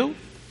on you.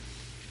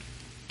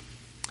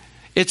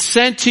 It's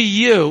sent to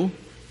you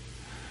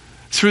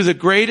through the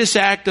greatest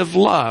act of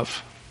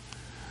love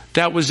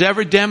that was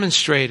ever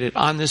demonstrated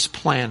on this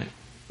planet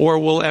or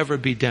will ever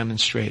be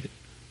demonstrated.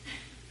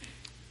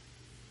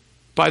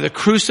 By the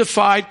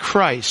crucified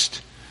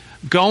Christ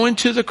going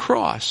to the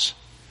cross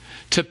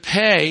to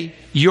pay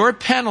your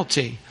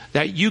penalty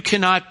that you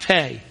cannot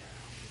pay.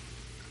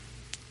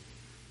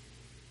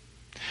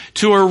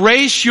 To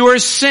erase your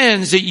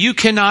sins that you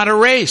cannot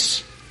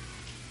erase.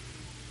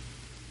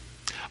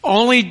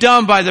 Only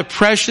done by the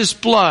precious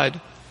blood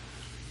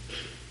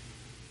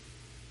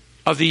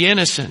of the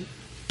innocent,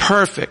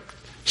 perfect,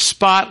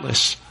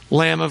 spotless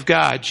Lamb of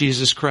God,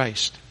 Jesus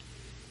Christ.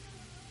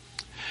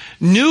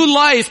 New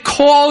life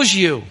calls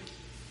you.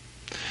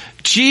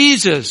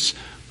 Jesus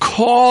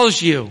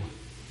calls you.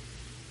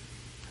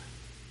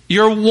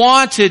 You're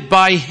wanted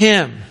by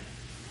him.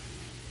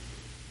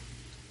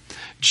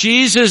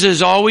 Jesus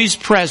is always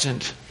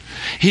present.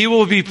 He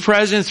will be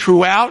present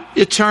throughout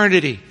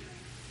eternity.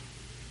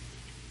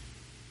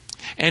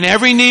 And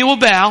every knee will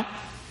bow.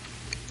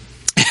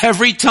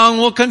 Every tongue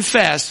will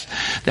confess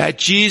that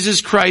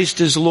Jesus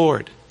Christ is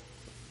Lord.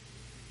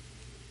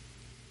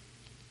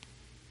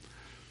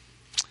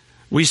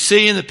 We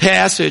see in the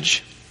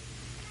passage,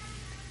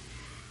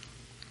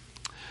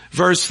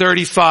 verse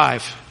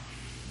 35.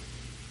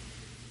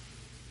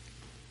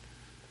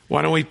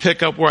 Why don't we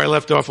pick up where I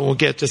left off and we'll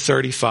get to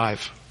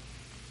 35.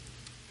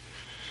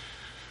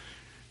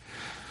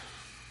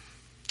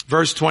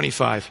 Verse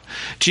 25.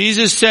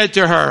 Jesus said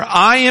to her,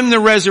 I am the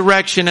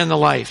resurrection and the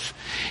life.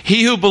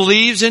 He who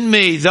believes in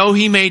me, though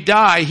he may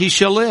die, he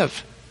shall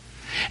live.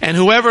 And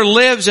whoever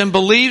lives and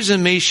believes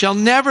in me shall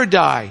never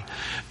die.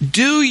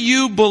 Do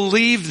you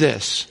believe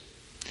this?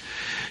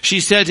 She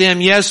said to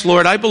him, yes,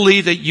 Lord, I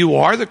believe that you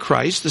are the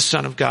Christ, the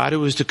Son of God,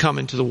 who is to come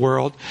into the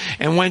world.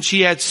 And when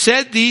she had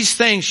said these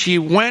things, she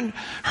went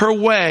her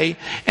way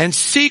and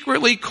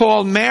secretly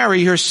called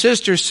Mary, her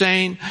sister,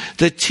 saying,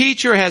 the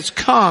teacher has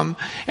come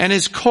and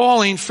is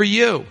calling for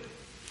you.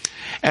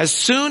 As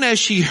soon as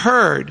she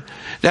heard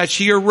that,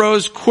 she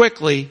arose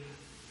quickly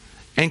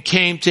and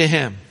came to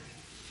him.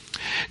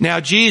 Now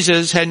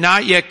Jesus had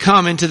not yet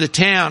come into the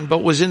town,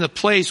 but was in the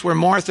place where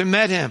Martha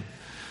met him.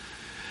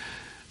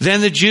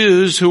 Then the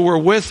Jews who were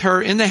with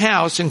her in the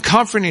house and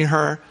comforting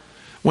her,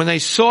 when they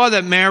saw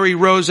that Mary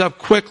rose up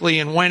quickly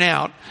and went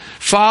out,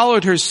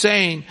 followed her,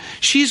 saying,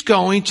 she's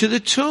going to the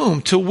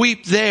tomb to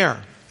weep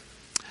there.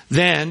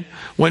 Then,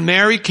 when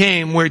Mary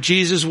came where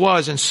Jesus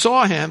was and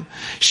saw him,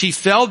 she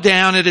fell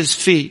down at his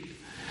feet.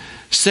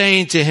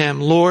 saying to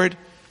him, Lord,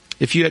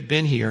 if you had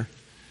been here,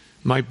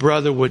 my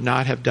brother would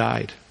not have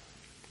died.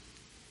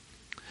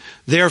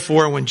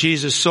 Therefore, when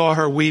Jesus saw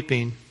her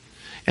weeping,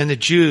 and the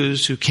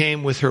Jews who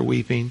came with her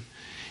weeping,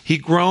 he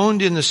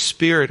groaned in the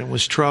spirit and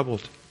was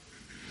troubled.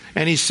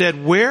 And he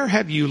said, where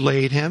have you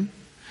laid him?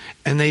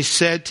 And they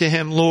said to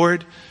him,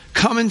 Lord,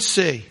 come and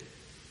see.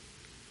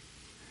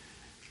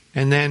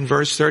 And then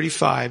verse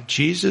 35,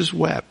 Jesus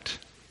wept.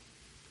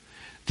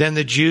 Then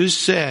the Jews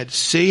said,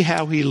 see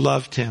how he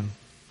loved him.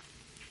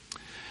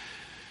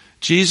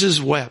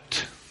 Jesus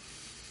wept.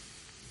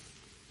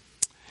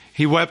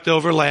 He wept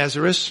over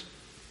Lazarus.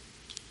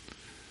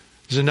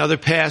 There's another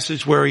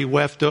passage where he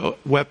wept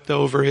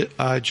over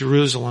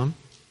Jerusalem.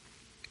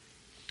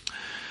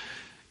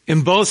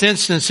 In both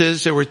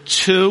instances, there were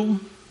two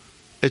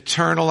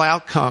eternal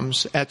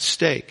outcomes at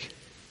stake.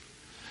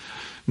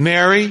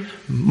 Mary,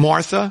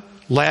 Martha,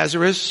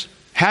 Lazarus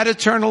had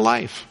eternal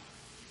life.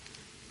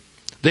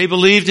 They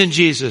believed in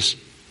Jesus.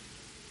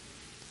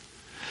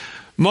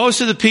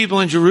 Most of the people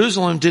in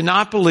Jerusalem did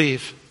not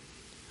believe,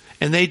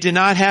 and they did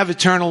not have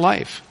eternal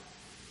life.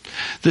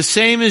 The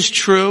same is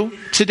true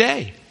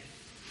today.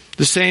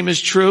 The same is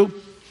true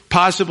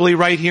possibly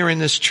right here in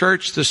this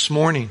church this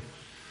morning.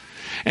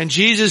 And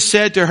Jesus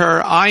said to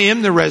her, I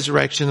am the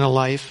resurrection and the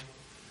life.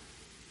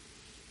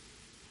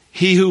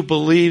 He who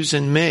believes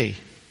in me,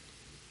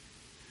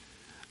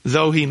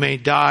 though he may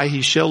die,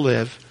 he shall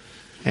live.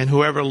 And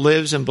whoever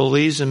lives and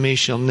believes in me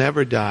shall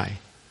never die.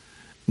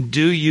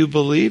 Do you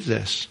believe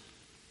this?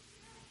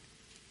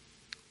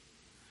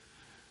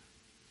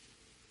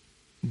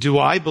 Do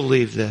I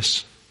believe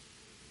this?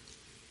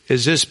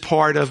 Is this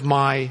part of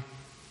my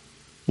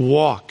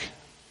walk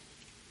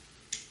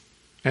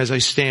as I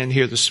stand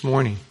here this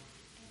morning?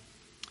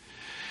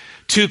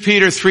 2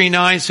 Peter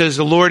 3:9 says,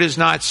 the Lord is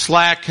not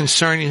slack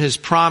concerning his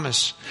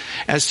promise,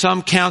 as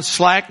some count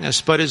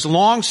slackness, but is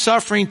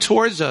long-suffering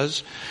towards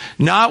us,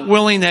 not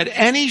willing that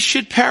any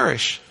should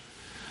perish,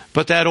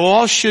 but that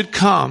all should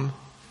come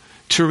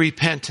to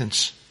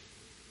repentance.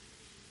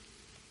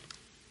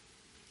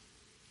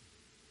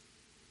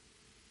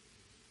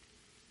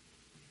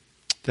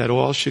 That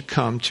all should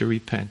come to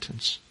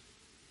repentance.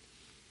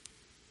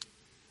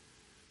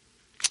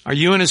 Are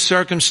you in a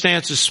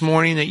circumstance this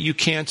morning that you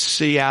can't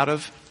see out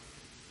of?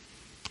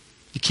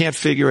 You can't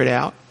figure it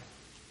out?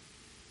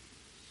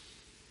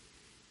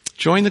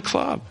 Join the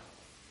club.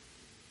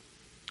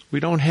 We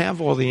don't have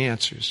all the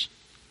answers.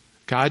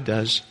 God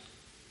does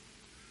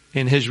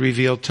in his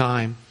revealed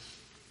time.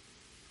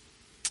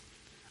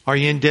 Are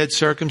you in dead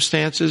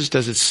circumstances?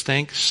 Does it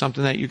stink,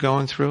 something that you're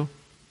going through?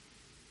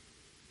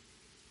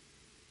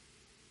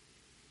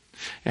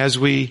 As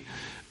we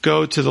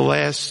go to the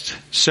last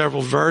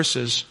several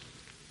verses,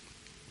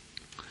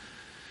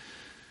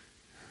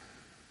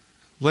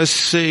 let's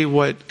see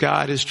what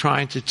God is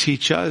trying to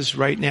teach us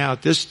right now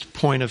at this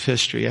point of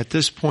history, at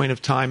this point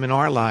of time in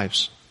our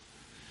lives.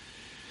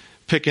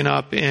 Picking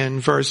up in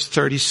verse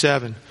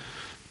 37.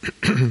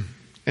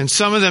 And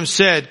some of them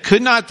said,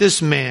 could not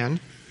this man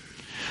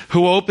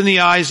who opened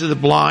the eyes of the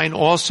blind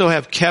also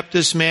have kept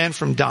this man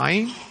from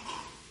dying?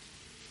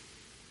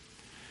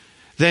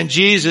 Then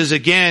Jesus,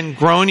 again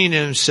groaning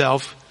in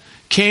himself,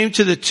 came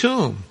to the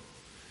tomb.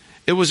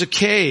 It was a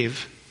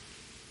cave,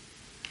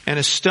 and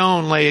a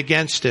stone lay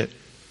against it.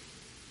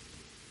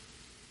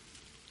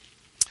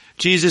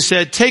 Jesus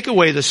said, take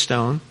away the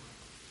stone.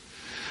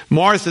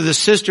 Martha, the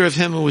sister of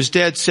him who was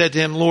dead, said to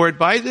him, Lord,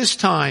 by this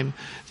time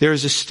there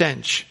is a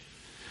stench,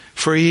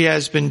 for he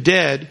has been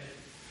dead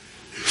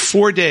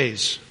 4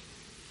 days.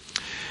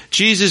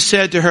 Jesus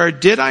said to her,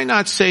 did I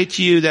not say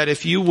to you that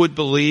if you would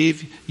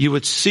believe, you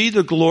would see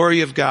the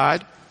glory of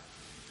God?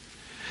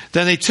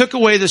 Then they took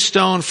away the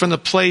stone from the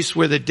place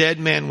where the dead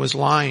man was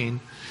lying.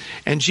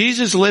 And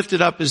Jesus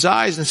lifted up his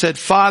eyes and said,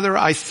 Father,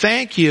 I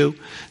thank you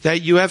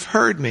that you have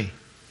heard me.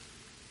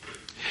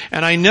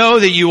 And I know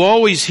that you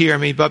always hear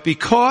me, but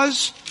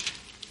because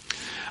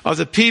of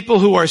the people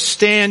who are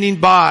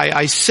standing by,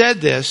 I said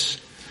this,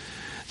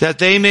 that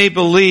they may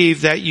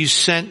believe that you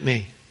sent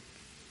me.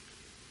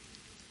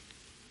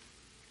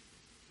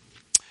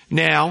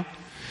 Now,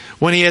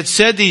 when he had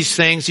said these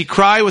things, he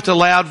cried with a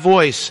loud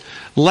voice,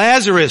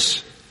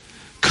 Lazarus,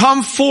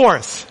 come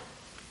forth.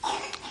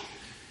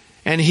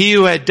 And he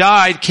who had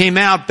died came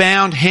out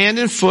bound hand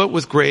and foot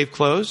with grave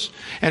clothes,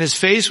 and his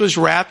face was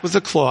wrapped with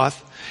a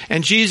cloth.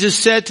 And Jesus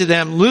said to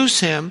them, loose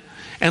him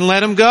and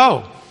let him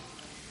go.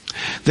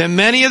 Then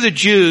many of the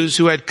Jews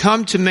who had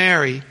come to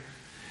Mary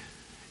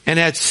and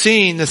had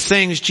seen the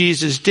things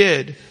Jesus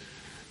did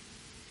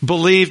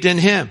believed in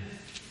him.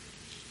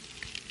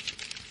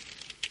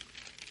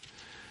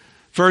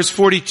 Verse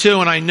 42,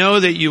 and I know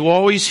that you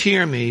always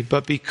hear me,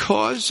 but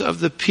because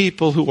of the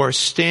people who are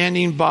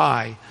standing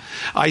by,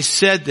 I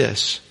said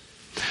this.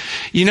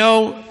 You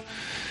know,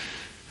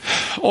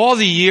 all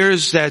the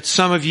years that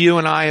some of you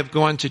and I have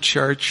gone to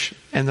church,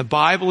 and the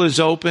Bible is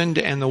opened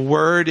and the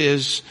Word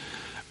is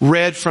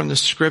read from the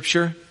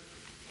Scripture,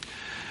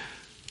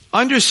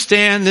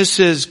 understand this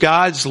is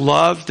God's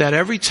love, that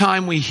every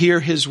time we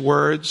hear His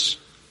words,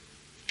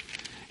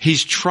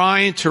 He's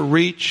trying to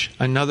reach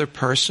another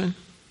person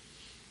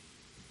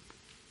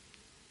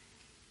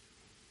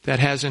that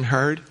hasn't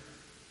heard,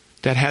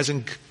 that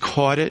hasn't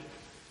caught it,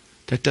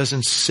 that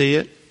doesn't see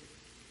it.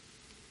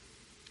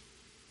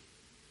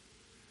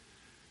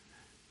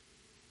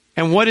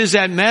 And what is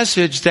that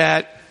message?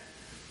 That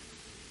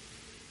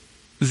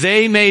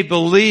they may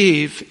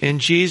believe in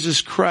Jesus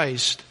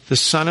Christ, the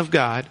Son of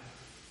God,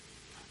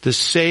 the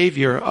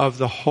Savior of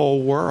the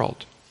whole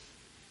world.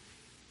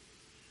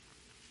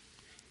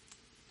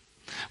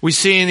 We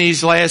see in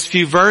these last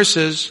few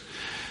verses,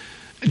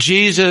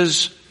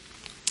 Jesus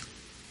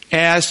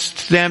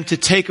asked them to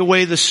take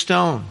away the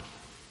stone.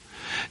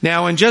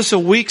 Now, in just a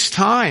week's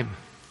time,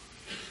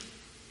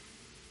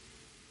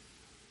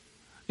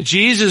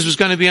 Jesus was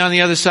going to be on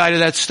the other side of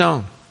that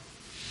stone.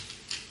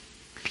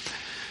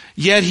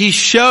 Yet he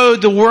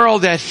showed the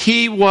world that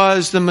he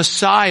was the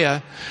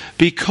Messiah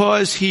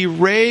because he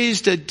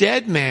raised a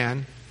dead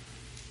man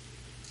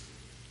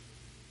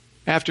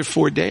after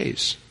 4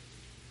 days.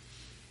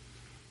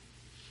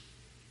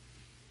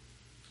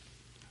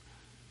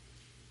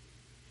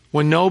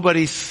 When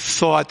nobody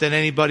thought that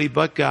anybody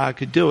but God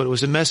could do it. It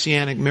was a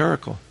messianic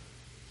miracle.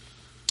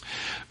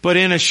 But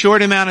in a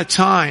short amount of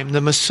time,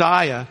 the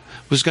Messiah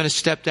was going to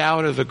step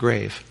out of the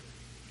grave.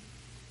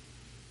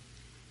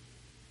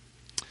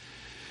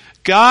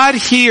 God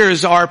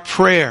hears our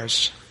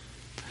prayers.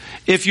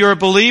 If you're a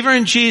believer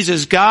in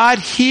Jesus, God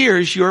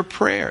hears your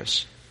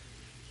prayers.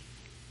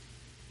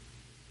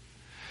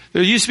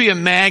 There used to be a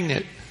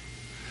magnet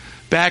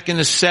back in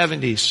the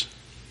 70s.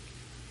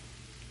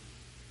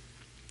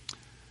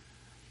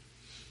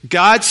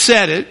 God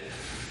said it.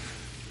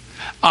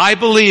 I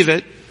believe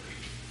it.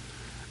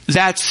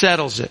 That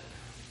settles it.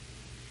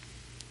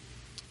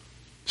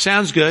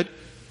 Sounds good.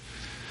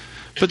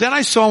 But then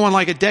I saw one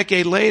like a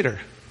decade later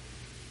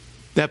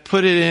that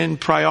put it in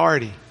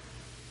priority.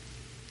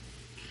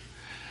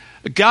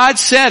 God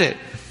said it.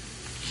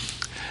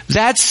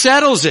 That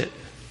settles it.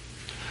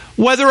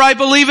 Whether I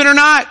believe it or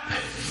not.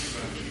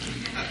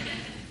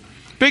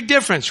 Big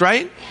difference,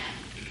 right?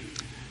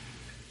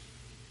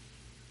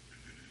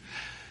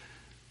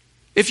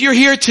 If you're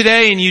here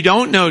today and you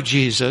don't know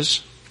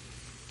Jesus,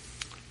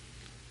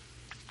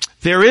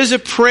 there is a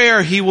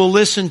prayer he will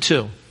listen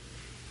to.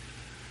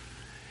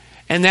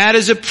 And that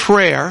is a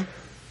prayer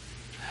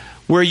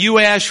where you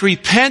ask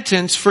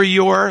repentance for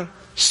your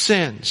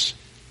sins.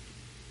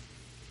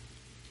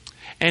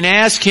 And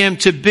ask him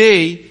to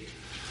be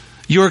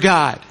your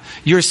God,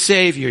 your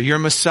Savior, your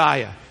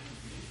Messiah,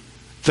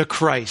 the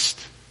Christ.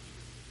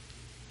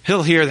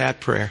 He'll hear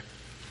that prayer.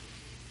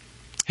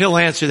 He'll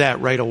answer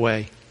that right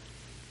away.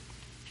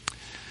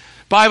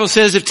 Bible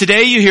says, if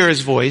today you hear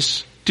his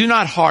voice, do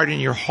not harden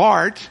your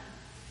heart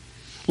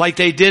like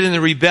they did in the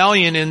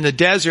rebellion in the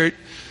desert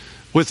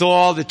with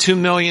all the 2.5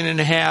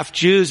 million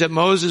Jews that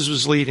Moses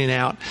was leading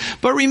out.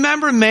 But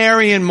remember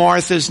Mary and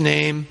Martha's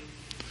name,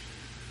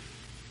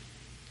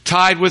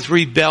 tied with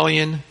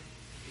rebellion.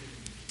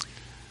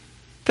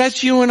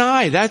 That's you and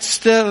I. That's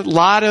the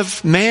lot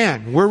of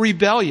man. We're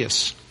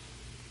rebellious.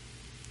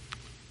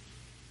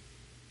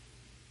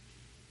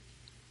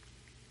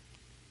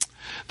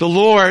 The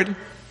Lord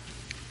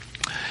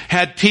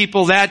had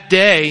people that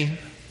day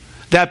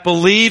that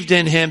believed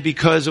in him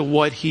because of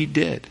what he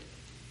did.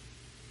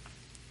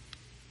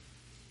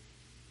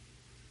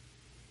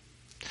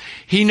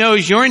 He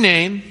knows your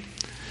name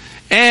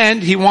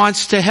and he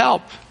wants to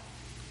help.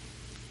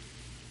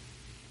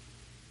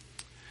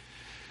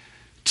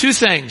 Two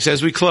things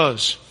as we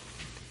close.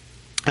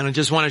 And I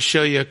just want to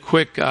show you a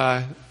quick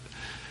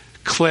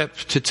clip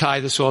to tie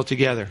this all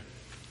together.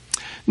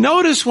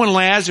 Notice when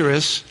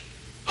Lazarus,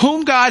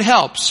 whom God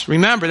helps,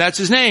 remember that's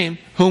his name,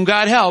 whom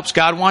God helps.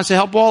 God wants to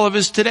help all of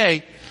us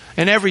today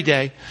and every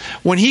day.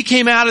 When he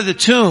came out of the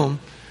tomb,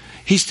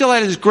 he still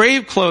had his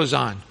grave clothes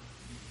on.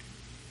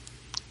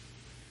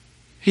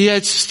 He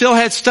still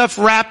had stuff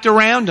wrapped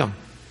around him.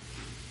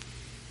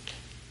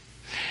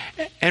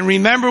 And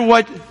remember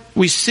what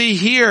we see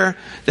here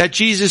that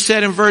Jesus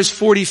said in verse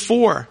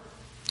 44.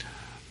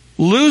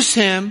 Loose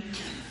him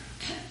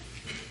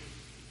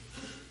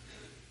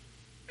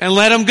and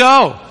let him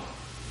go.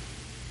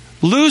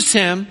 Loose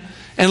him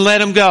and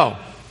let him go.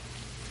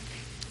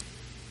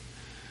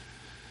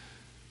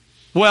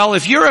 Well,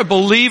 if you're a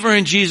believer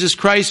in Jesus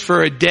Christ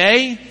for a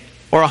day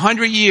or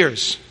 100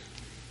 years,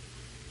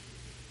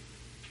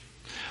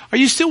 are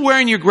you still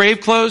wearing your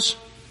grave clothes?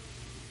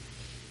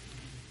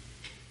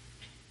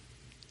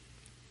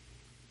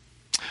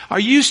 Are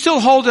you still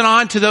holding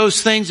on to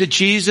those things that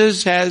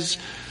Jesus has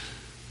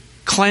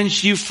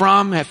cleansed you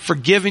from, have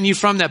forgiven you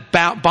from, that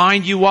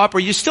bind you up? Are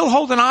you still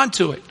holding on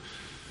to it?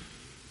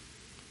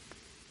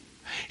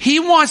 He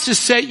wants to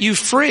set you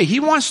free. He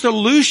wants to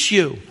loose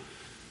you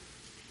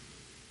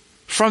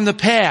from the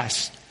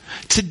past.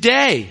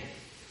 Today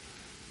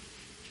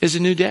is a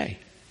new day.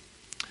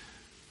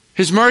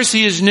 His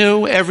mercy is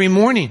new every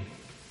morning.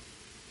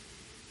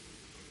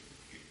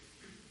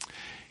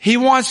 He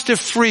wants to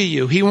free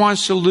you. He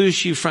wants to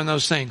loose you from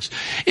those things.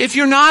 If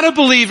you're not a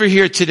believer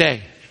here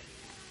today,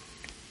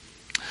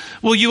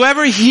 Will you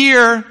ever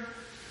hear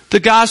the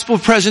gospel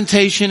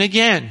presentation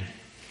again?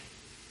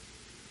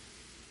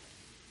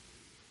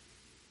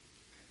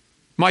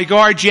 My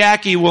guard,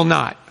 Jackie, will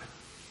not.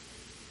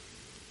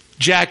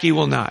 Jackie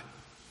will not.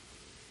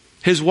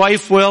 His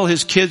wife will,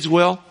 his kids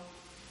will.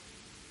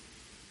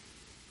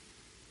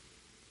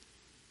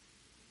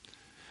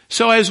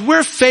 So as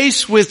we're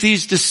faced with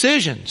these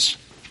decisions,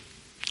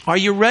 are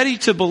you ready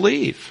to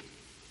believe?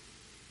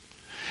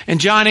 And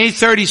John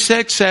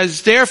 8:36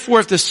 says,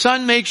 therefore if the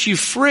Son makes you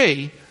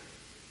free,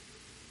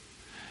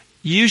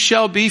 you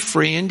shall be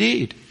free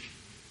indeed.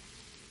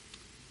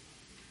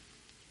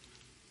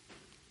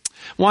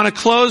 I want to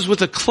close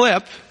with a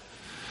clip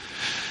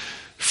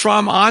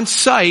from on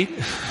site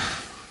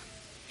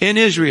in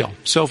Israel.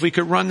 So if we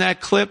could run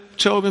that clip,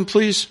 Tobin,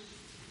 please.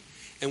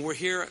 And we're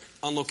here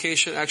on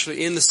location,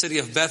 actually in the city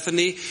of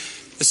Bethany.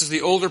 This is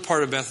the older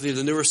part of Bethany.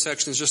 The newer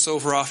section is just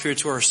over off here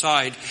to our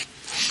side.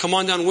 Come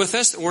on down with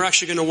us. We're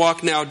actually going to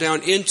walk now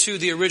down into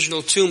the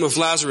original tomb of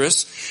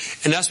Lazarus.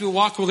 And as we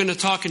walk, we're going to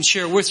talk and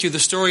share with you the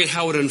story and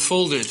how it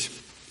unfolded.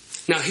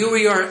 Now here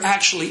we are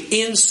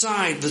actually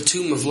inside the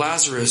tomb of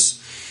Lazarus.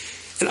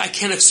 And I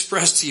can't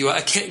express to you, I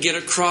can't get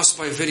across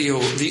by video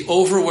the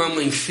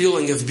overwhelming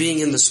feeling of being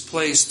in this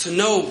place. To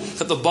know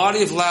that the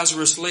body of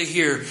Lazarus lay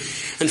here,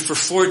 and for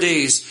 4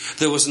 days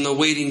there was an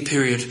awaiting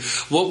period.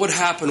 What would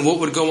happen? What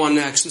would go on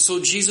next? And so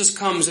Jesus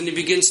comes and he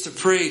begins to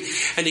pray,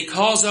 and he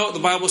calls out,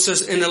 the Bible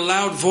says, in a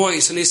loud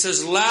voice, and he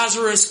says,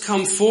 Lazarus,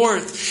 come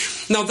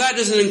forth. Now that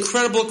is an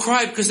incredible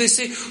cry, because they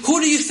say,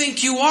 who do you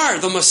think you are?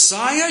 The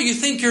Messiah? You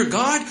think you're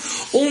God?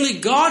 Only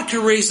God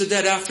can raise the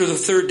dead after the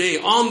third day,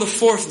 on the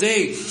fourth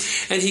day.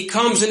 And he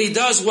comes and he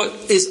does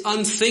what is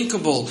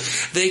unthinkable.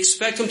 They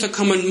expect him to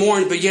come and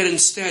mourn, but yet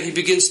instead he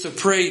begins to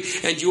pray,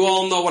 and you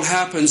all know what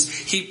happens.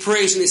 He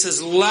prays and he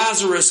says,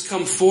 Lazarus,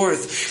 come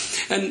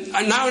forth. And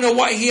now I know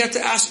why he had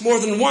to ask more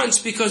than once,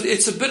 because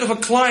it's a bit of a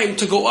climb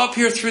to go up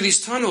here through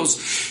these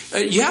tunnels.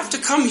 You have to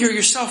come here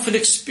yourself and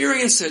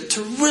experience it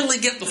to really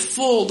get the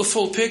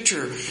full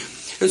picture.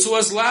 And so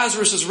as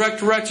Lazarus is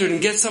resurrected and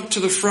gets up to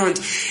the front,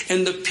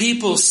 and the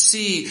people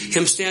see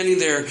him standing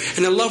there,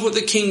 and I love what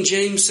the King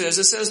James says.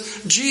 It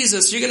says,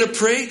 Jesus, you're going to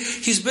pray?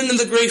 He's been in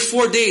the grave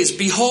 4 days.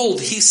 Behold,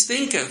 he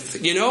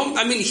stinketh. You know?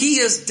 I mean, he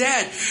is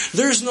dead.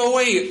 There's no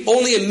way.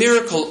 Only a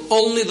miracle,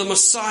 only the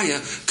Messiah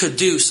could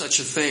do such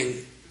a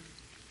thing.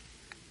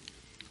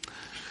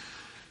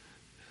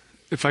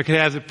 If I could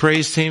have the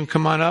praise team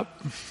come on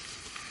up.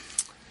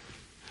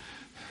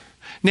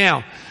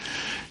 Now,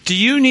 do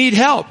you need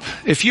help?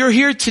 If you're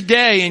here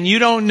today and you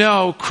don't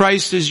know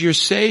Christ is your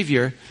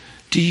Savior,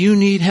 do you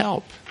need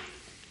help?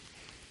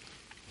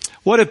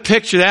 What a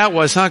picture that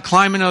was, huh?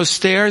 Climbing those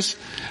stairs.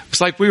 It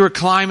was like we were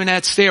climbing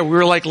that stair. We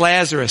were like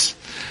Lazarus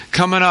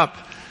coming up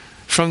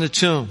from the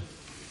tomb.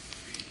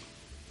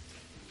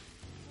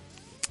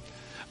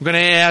 I'm going to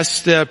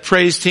ask the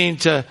praise team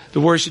the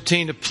worship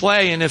team to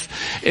play. And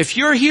if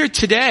you're here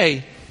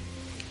today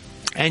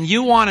and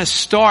you want to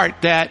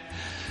start that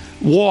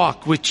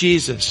walk with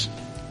Jesus,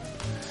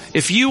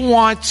 if you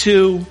want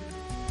to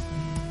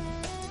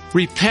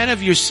repent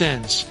of your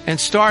sins and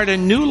start a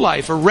new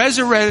life, a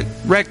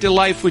resurrected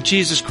life with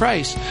Jesus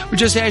Christ, we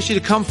just ask you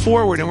to come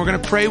forward and we're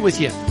going to pray with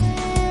you.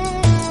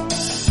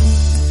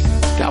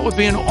 That would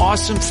be an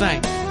awesome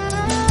thing.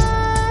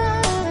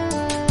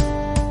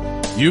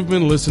 You've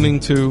been listening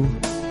to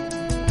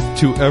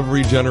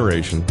Every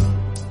Generation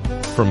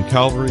from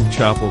Calvary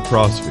Chapel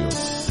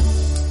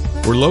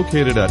Crossfields. We're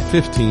located at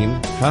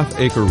 15 Half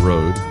Acre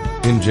Road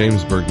in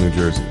Jamesburg, New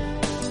Jersey.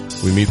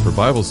 We meet for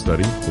Bible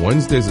study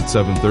Wednesdays at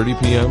 7:30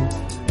 p.m.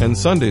 and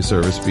Sunday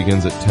service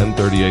begins at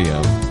 10:30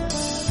 a.m.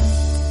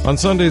 On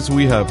Sundays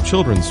we have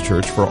children's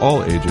church for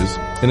all ages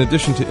in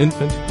addition to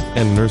infant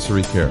and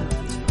nursery care.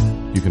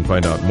 You can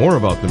find out more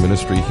about the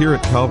ministry here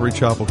at Calvary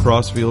Chapel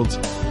Crossfields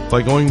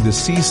by going to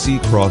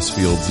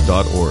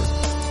cccrossfields.org.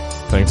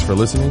 Thanks for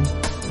listening,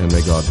 and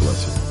may God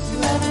bless you.